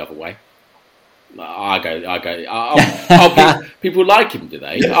me go the other way. People like him, do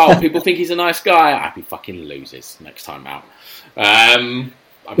they? Oh, people think he's a nice guy. I hope he fucking loses next time out. I'm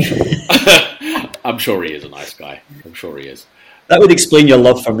sure he is a nice guy. I'm sure he is. That would explain your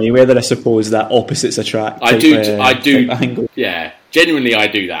love for Mayweather, I suppose. That opposites attract. I do. Yeah, genuinely, I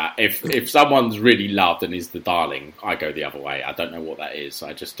do that. If someone's really loved and is the darling, I go the other way. I don't know what that is.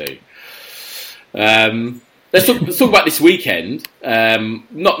 I just do. Let's talk about this weekend. We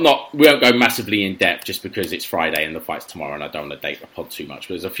won't go massively in depth just because it's Friday and the fight's tomorrow, and I don't want to date the pod too much.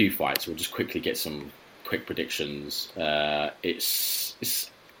 But there's a few fights. We'll just quickly get some quick predictions. It's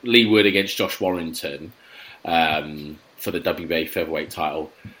Leigh Wood against Josh Warrington for the WBA featherweight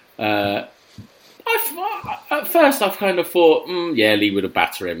title. At first, I've kind of thought, Leigh Wood will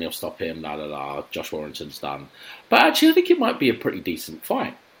batter him, he'll stop him, Josh Warrington's done. But actually, I think it might be a pretty decent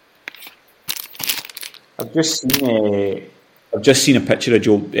fight. I've just seen a picture of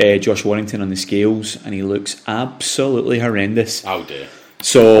Josh Warrington on the scales, and he looks absolutely horrendous. Oh dear!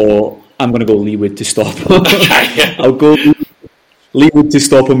 So I'm going to go Leigh Wood to stop him. I'll go Leigh Wood to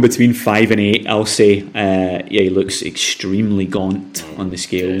stop him between 5 and 8. I'll say, he looks extremely gaunt on the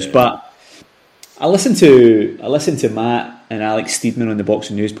scales. Yeah. But I listened to Matt and Alex Steedman on the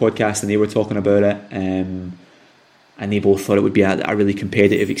Boxing News podcast, and they were talking about it. And they both thought it would be a really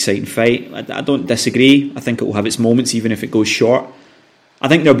competitive, exciting fight. I don't disagree. I think it will have its moments, even if it goes short. I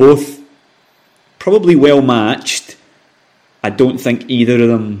think they're both probably well matched. I don't think either of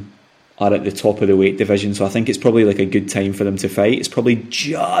them are at the top of the weight division, so I think it's probably like a good time for them to fight. It's probably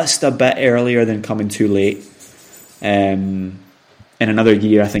just a bit earlier than coming too late. In another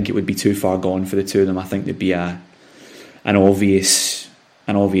year, I think it would be too far gone for the two of them. I think there'd be an obvious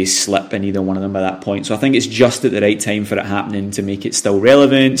slip in either one of them by that point. So I think it's just at the right time for it happening to make it still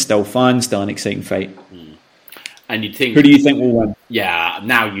relevant, still fun, still an exciting fight. And you'd think, who do you think will win? Yeah,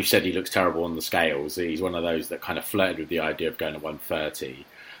 now you said he looks terrible on the scales. He's one of those that kind of flirted with the idea of going to 130.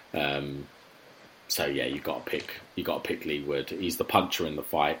 So yeah, you got to pick Leigh Wood. He's the puncher in the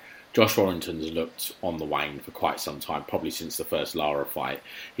fight. Josh Warrington's looked on the wane for quite some time, probably since the first Lara fight.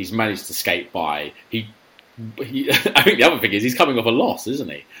 He's managed to skate by. I think the other thing is he's coming off a loss, isn't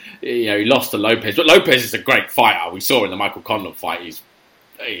he? He lost to Lopez, but Lopez is a great fighter. We saw in the Michael Conlan fight,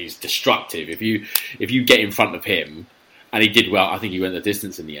 he's destructive. If you get in front of him, and he did well. I think he went the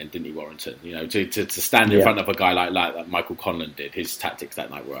distance in the end, didn't he, Warrington? To stand in front of a guy like that Michael Conlan did. His tactics that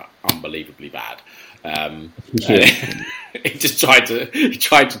night were unbelievably bad. He just tried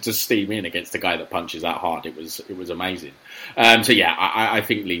to steam in against a guy that punches that hard. It was amazing. I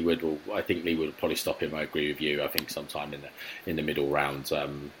think Leigh Wood will probably stop him. I agree with you. I think sometime in the middle rounds.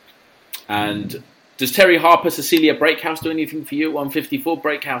 And does Terry Harper, Cecilia Breakhouse do anything for you at 154?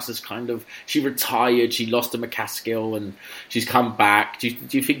 Breakhouse is she retired. She lost to McCaskill and she's come back. Do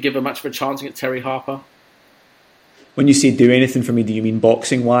you think give her much of a chance against Terry Harper? When you say do anything for me, do you mean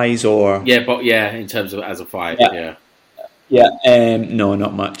boxing wise or? Yeah, in terms of as a fight, yeah. No,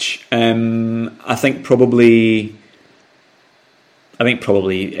 not much. I think probably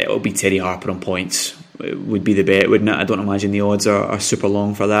it'll be Terry Harper on points. It would be the bet, wouldn't it? I don't imagine the odds are super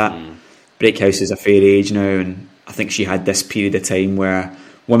long for that. Breakhouse is a fair age now, and I think she had this period of time where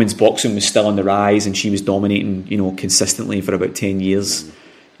women's boxing was still on the rise, and she was dominating, consistently for about 10 years.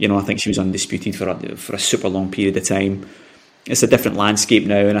 I think she was undisputed for a super long period of time. It's a different landscape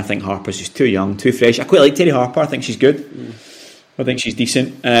now, and I think Harper's just too young, too fresh. I quite like Terry Harper. I think she's good. I think she's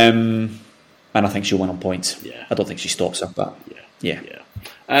decent, and I think she'll win on points. Yeah. I don't think she stops her, but yeah.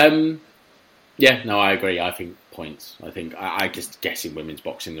 No, I agree. I think points. I think I just guess in women's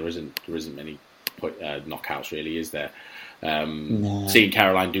boxing there isn't many knockouts really, is there? No. Seeing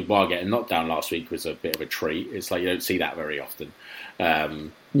Caroline Dubois getting knocked down last week was a bit of a treat. It's like you don't see that very often. So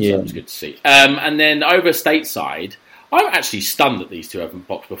it was good to see. And then over stateside, I'm actually stunned that these two haven't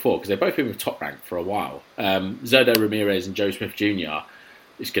boxed before because they've both been with Top Rank for a while. Zurdo Ramirez and Joe Smith Jr.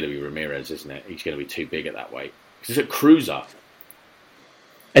 It's going to be Ramirez, isn't it? He's going to be too big at that weight. Because it's a cruiser.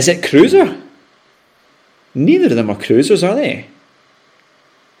 Is it cruiser? Neither of them are cruisers, are they?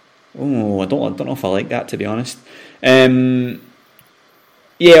 Oh, I don't know if I like that, to be honest. It'll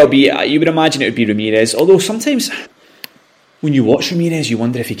be. You would imagine it would be Ramirez. Although sometimes when you watch Ramirez, you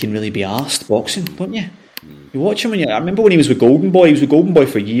wonder if he can really be arsed boxing, don't you? You watch him, I remember when he was with Golden Boy. He was with Golden Boy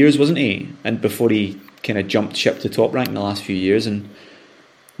for years, wasn't he? And before he kind of jumped ship to Top Rank in the last few years, and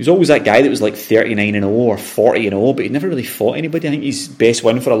he was always that guy that was like 39-0 or 40-0, but he never really fought anybody. I think his best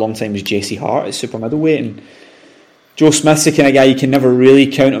win for a long time was Jesse Hart at super middleweight, and Joe Smith's the kind of guy you can never really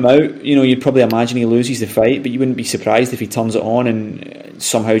count him out. You know, you'd probably imagine he loses the fight, but you wouldn't be surprised if he turns it on and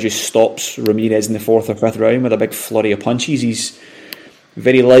somehow just stops Ramirez in the 4th or 5th round with a big flurry of punches. He's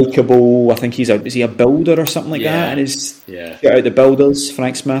very likeable. I think is he a builder or something like that? And get out the builders,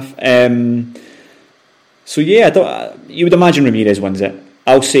 Frank Smith. So yeah, you would imagine Ramirez wins it.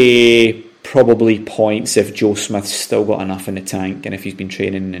 I'll say probably points if Joe Smith's still got enough in the tank and if he's been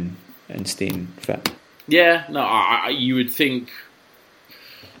training and staying fit. Yeah, no, you would think.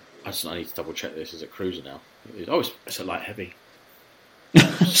 I need to double check this. Is it cruiser now? It's a light heavy.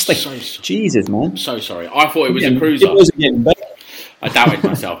 It's like, Jesus, man. So sorry. I thought it was a cruiser. It wasn't getting better. I doubted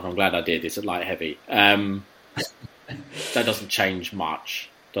myself, and I'm glad I did. It's a light heavy. That doesn't change much,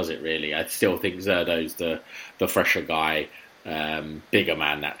 does it? Really? I still think Zerdo's the fresher guy, bigger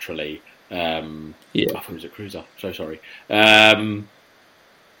man naturally. I thought it was a cruiser. So sorry.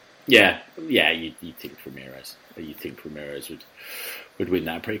 Yeah. You think Ramirez? You think Ramirez would win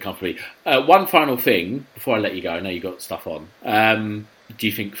that pretty comfortably? One final thing before I let you go. I know you got stuff on. Do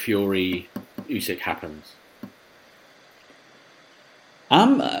you think Fury Usyk happens?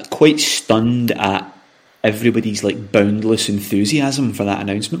 I'm quite stunned at everybody's like boundless enthusiasm for that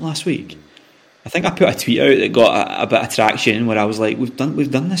announcement last week. I think I put a tweet out that got a bit of traction where I was like, "We've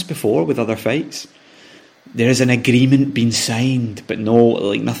done this before with other fights. There is an agreement being signed, but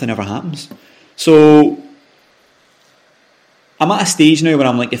nothing ever happens." So I'm at a stage now where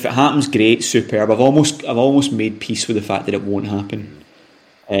I'm like, if it happens, great, superb. I've almost made peace with the fact that it won't happen.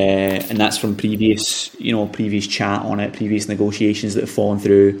 And that's from previous chat on it, previous negotiations that have fallen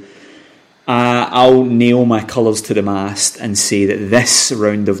through. I'll nail my colours to the mast and say that this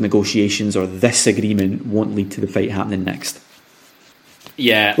round of negotiations or this agreement won't lead to the fight happening next.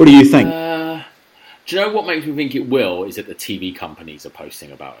 Yeah. What do you think? Do you know what makes me think it will? Is that the TV companies are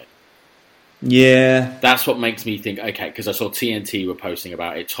posting about it. Yeah. That's what makes me think, okay, because I saw TNT were posting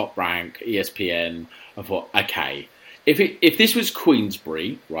about it, Top Rank, ESPN. I thought, okay. If this was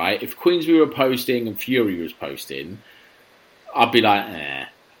Queensbury, right? If Queensbury were posting and Fury was posting, I'd be like, eh.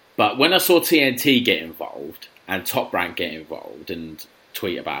 But when I saw TNT get involved and Top Rank get involved and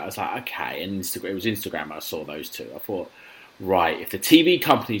tweet about it, I was like, okay. And it was Instagram. I saw those two. I thought, right, if the TV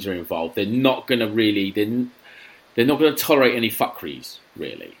companies are involved, they're not going to tolerate any fuckeries.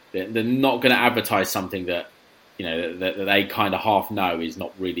 Really, they're not going to advertise something that that they kind of half know is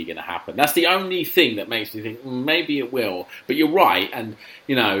not really going to happen. That's the only thing that makes me think maybe it will. But you're right, and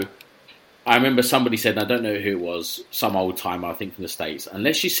I remember somebody said, and I don't know who it was, some old timer, I think from the States,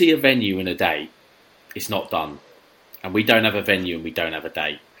 unless you see a venue and a date, it's not done. And we don't have a venue and we don't have a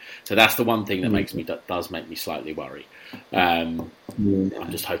date. So that's the one thing that does make me slightly worry. I'm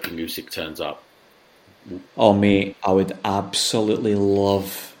just hoping Usyk turns up. Oh, mate, I would absolutely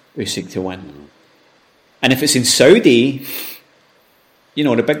love Usyk to win. And if it's in Saudi,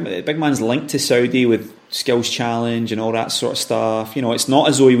 the big man's linked to Saudi with Skills Challenge and all that sort of stuff. It's not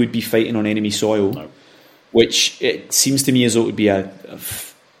as though he would be fighting on enemy soil, which it seems to me as though it would be a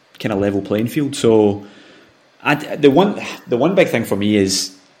kind of level playing field. So the one big thing for me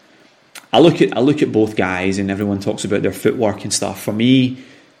is I look at both guys and everyone talks about their footwork and stuff. For me,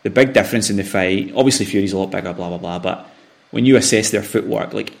 the big difference in the fight, obviously Fury's a lot bigger, blah, blah, blah, but when you assess their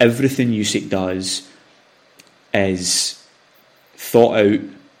footwork, like everything Usyk does is thought out,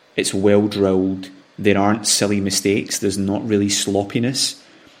 it's well drilled, there aren't silly mistakes, there's not really sloppiness.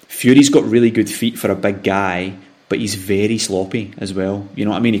 Fury's got really good feet for a big guy, but he's very sloppy as well. You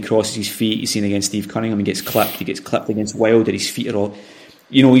know what I mean? He crosses his feet, he's seen against Steve Cunningham, he gets clipped against Wilder, his feet are all...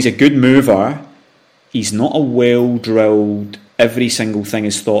 he's a good mover, he's not a well drilled, every single thing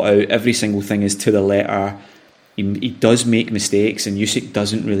is thought out, every single thing is to the letter. He does make mistakes, and Usyk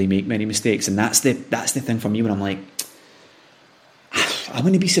doesn't really make many mistakes, and that's the thing for me when I'm like, I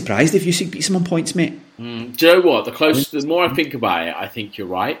wouldn't be surprised if Usyk beats him on points, mate. Do you know what? The more I think about it, I think you're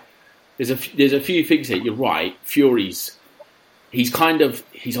right. There's a few things here. You're right. Fury's he's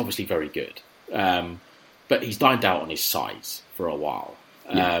obviously very good, but he's dined out on his size for a while.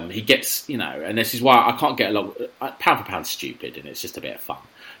 Yeah. He gets, and this is why I can't get along. Pound for pound's stupid, and it's just a bit of fun.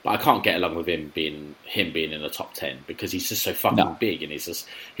 But I can't get along with him being in the top 10 because he's just so fucking big, and his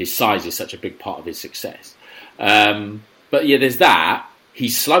size is such a big part of his success. But yeah, there's that.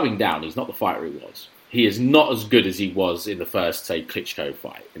 He's slowing down. He's not the fighter he was. He is not as good as he was in the first, say, Klitschko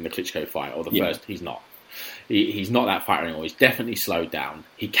fight. Or the first, he's not. He's not that fighter anymore. He's definitely slowed down.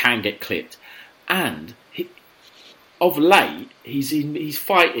 He can get clipped, and of late, he's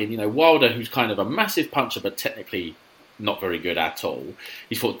fighting, Wilder, who's kind of a massive puncher, but technically not very good at all.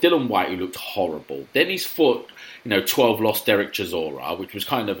 He's fought Dylan White, who looked horrible. Then he's fought, 12 lost Derek Chisora, which was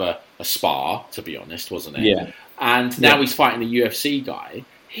kind of a spar, to be honest, wasn't it? Yeah. And now he's fighting a UFC guy.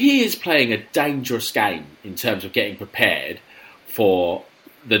 He is playing a dangerous game in terms of getting prepared for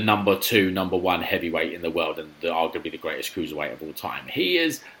the number 2, number 1 heavyweight in the world and arguably the greatest cruiserweight of all time.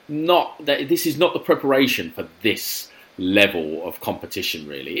 This is not the preparation for this level of competition,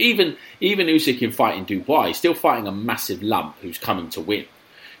 really. Even Usyk in fighting Dubois, still fighting a massive lump who's coming to win.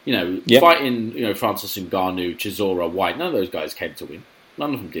 Fighting Francis Ngannou, Chisora, White, none of those guys came to win.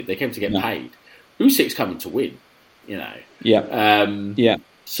 None of them did. They came to get paid. Usyk's coming to win.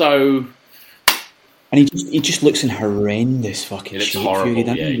 So, and he just looks in horrendous fucking shape.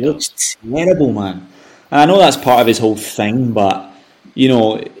 Horrible. He looks terrible, man. And I know that's part of his whole thing, but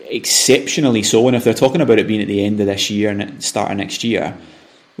exceptionally so. And if they're talking about it being at the end of this year and start of next year,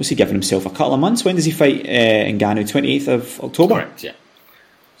 was he giving himself a couple of months? When does he fight Ngannou? 28th of October. Correct. Yeah.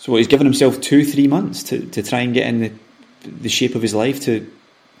 So he's given himself 2-3 months to try and get in the shape of his life to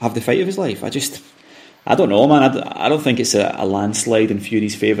have the fight of his life. I don't know, man. I don't think it's a landslide in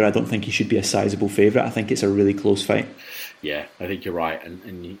Fury's favour. I don't think he should be a sizable favourite. I think it's a really close fight. Yeah, I think you're right.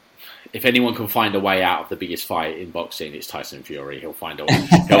 And if anyone can find a way out of the biggest fight in boxing, it's Tyson Fury. He'll find a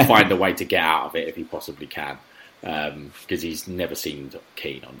way to get out of it if he possibly can, because he's never seemed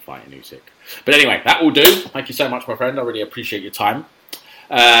keen on fighting Usyk. But anyway, that will do. Thank you so much, my friend. I really appreciate your time.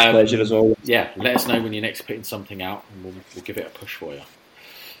 Pleasure as always. Yeah, let us know when you're next putting something out, and we'll give it a push for you.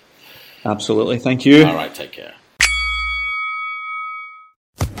 Absolutely. Thank you. All right, take care.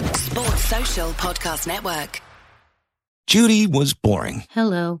 Sports Social Podcast Network. Judy was boring.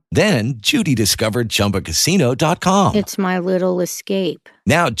 Hello. Then Judy discovered ChumbaCasino.com. It's my little escape.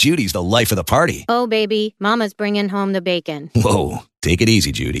 Now Judy's the life of the party. Oh, baby, mama's bringing home the bacon. Whoa, take it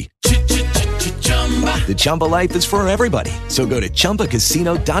easy, Judy. The Chumba life is for everybody. So go to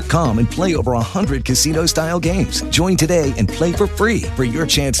ChumbaCasino.com and play over 100 casino-style games. Join today and play for free for your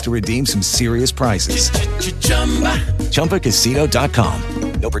chance to redeem some serious prizes.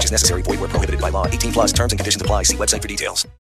 ChumbaCasino.com. No purchase necessary. Void where prohibited by law. 18+ terms and conditions apply. See website for details.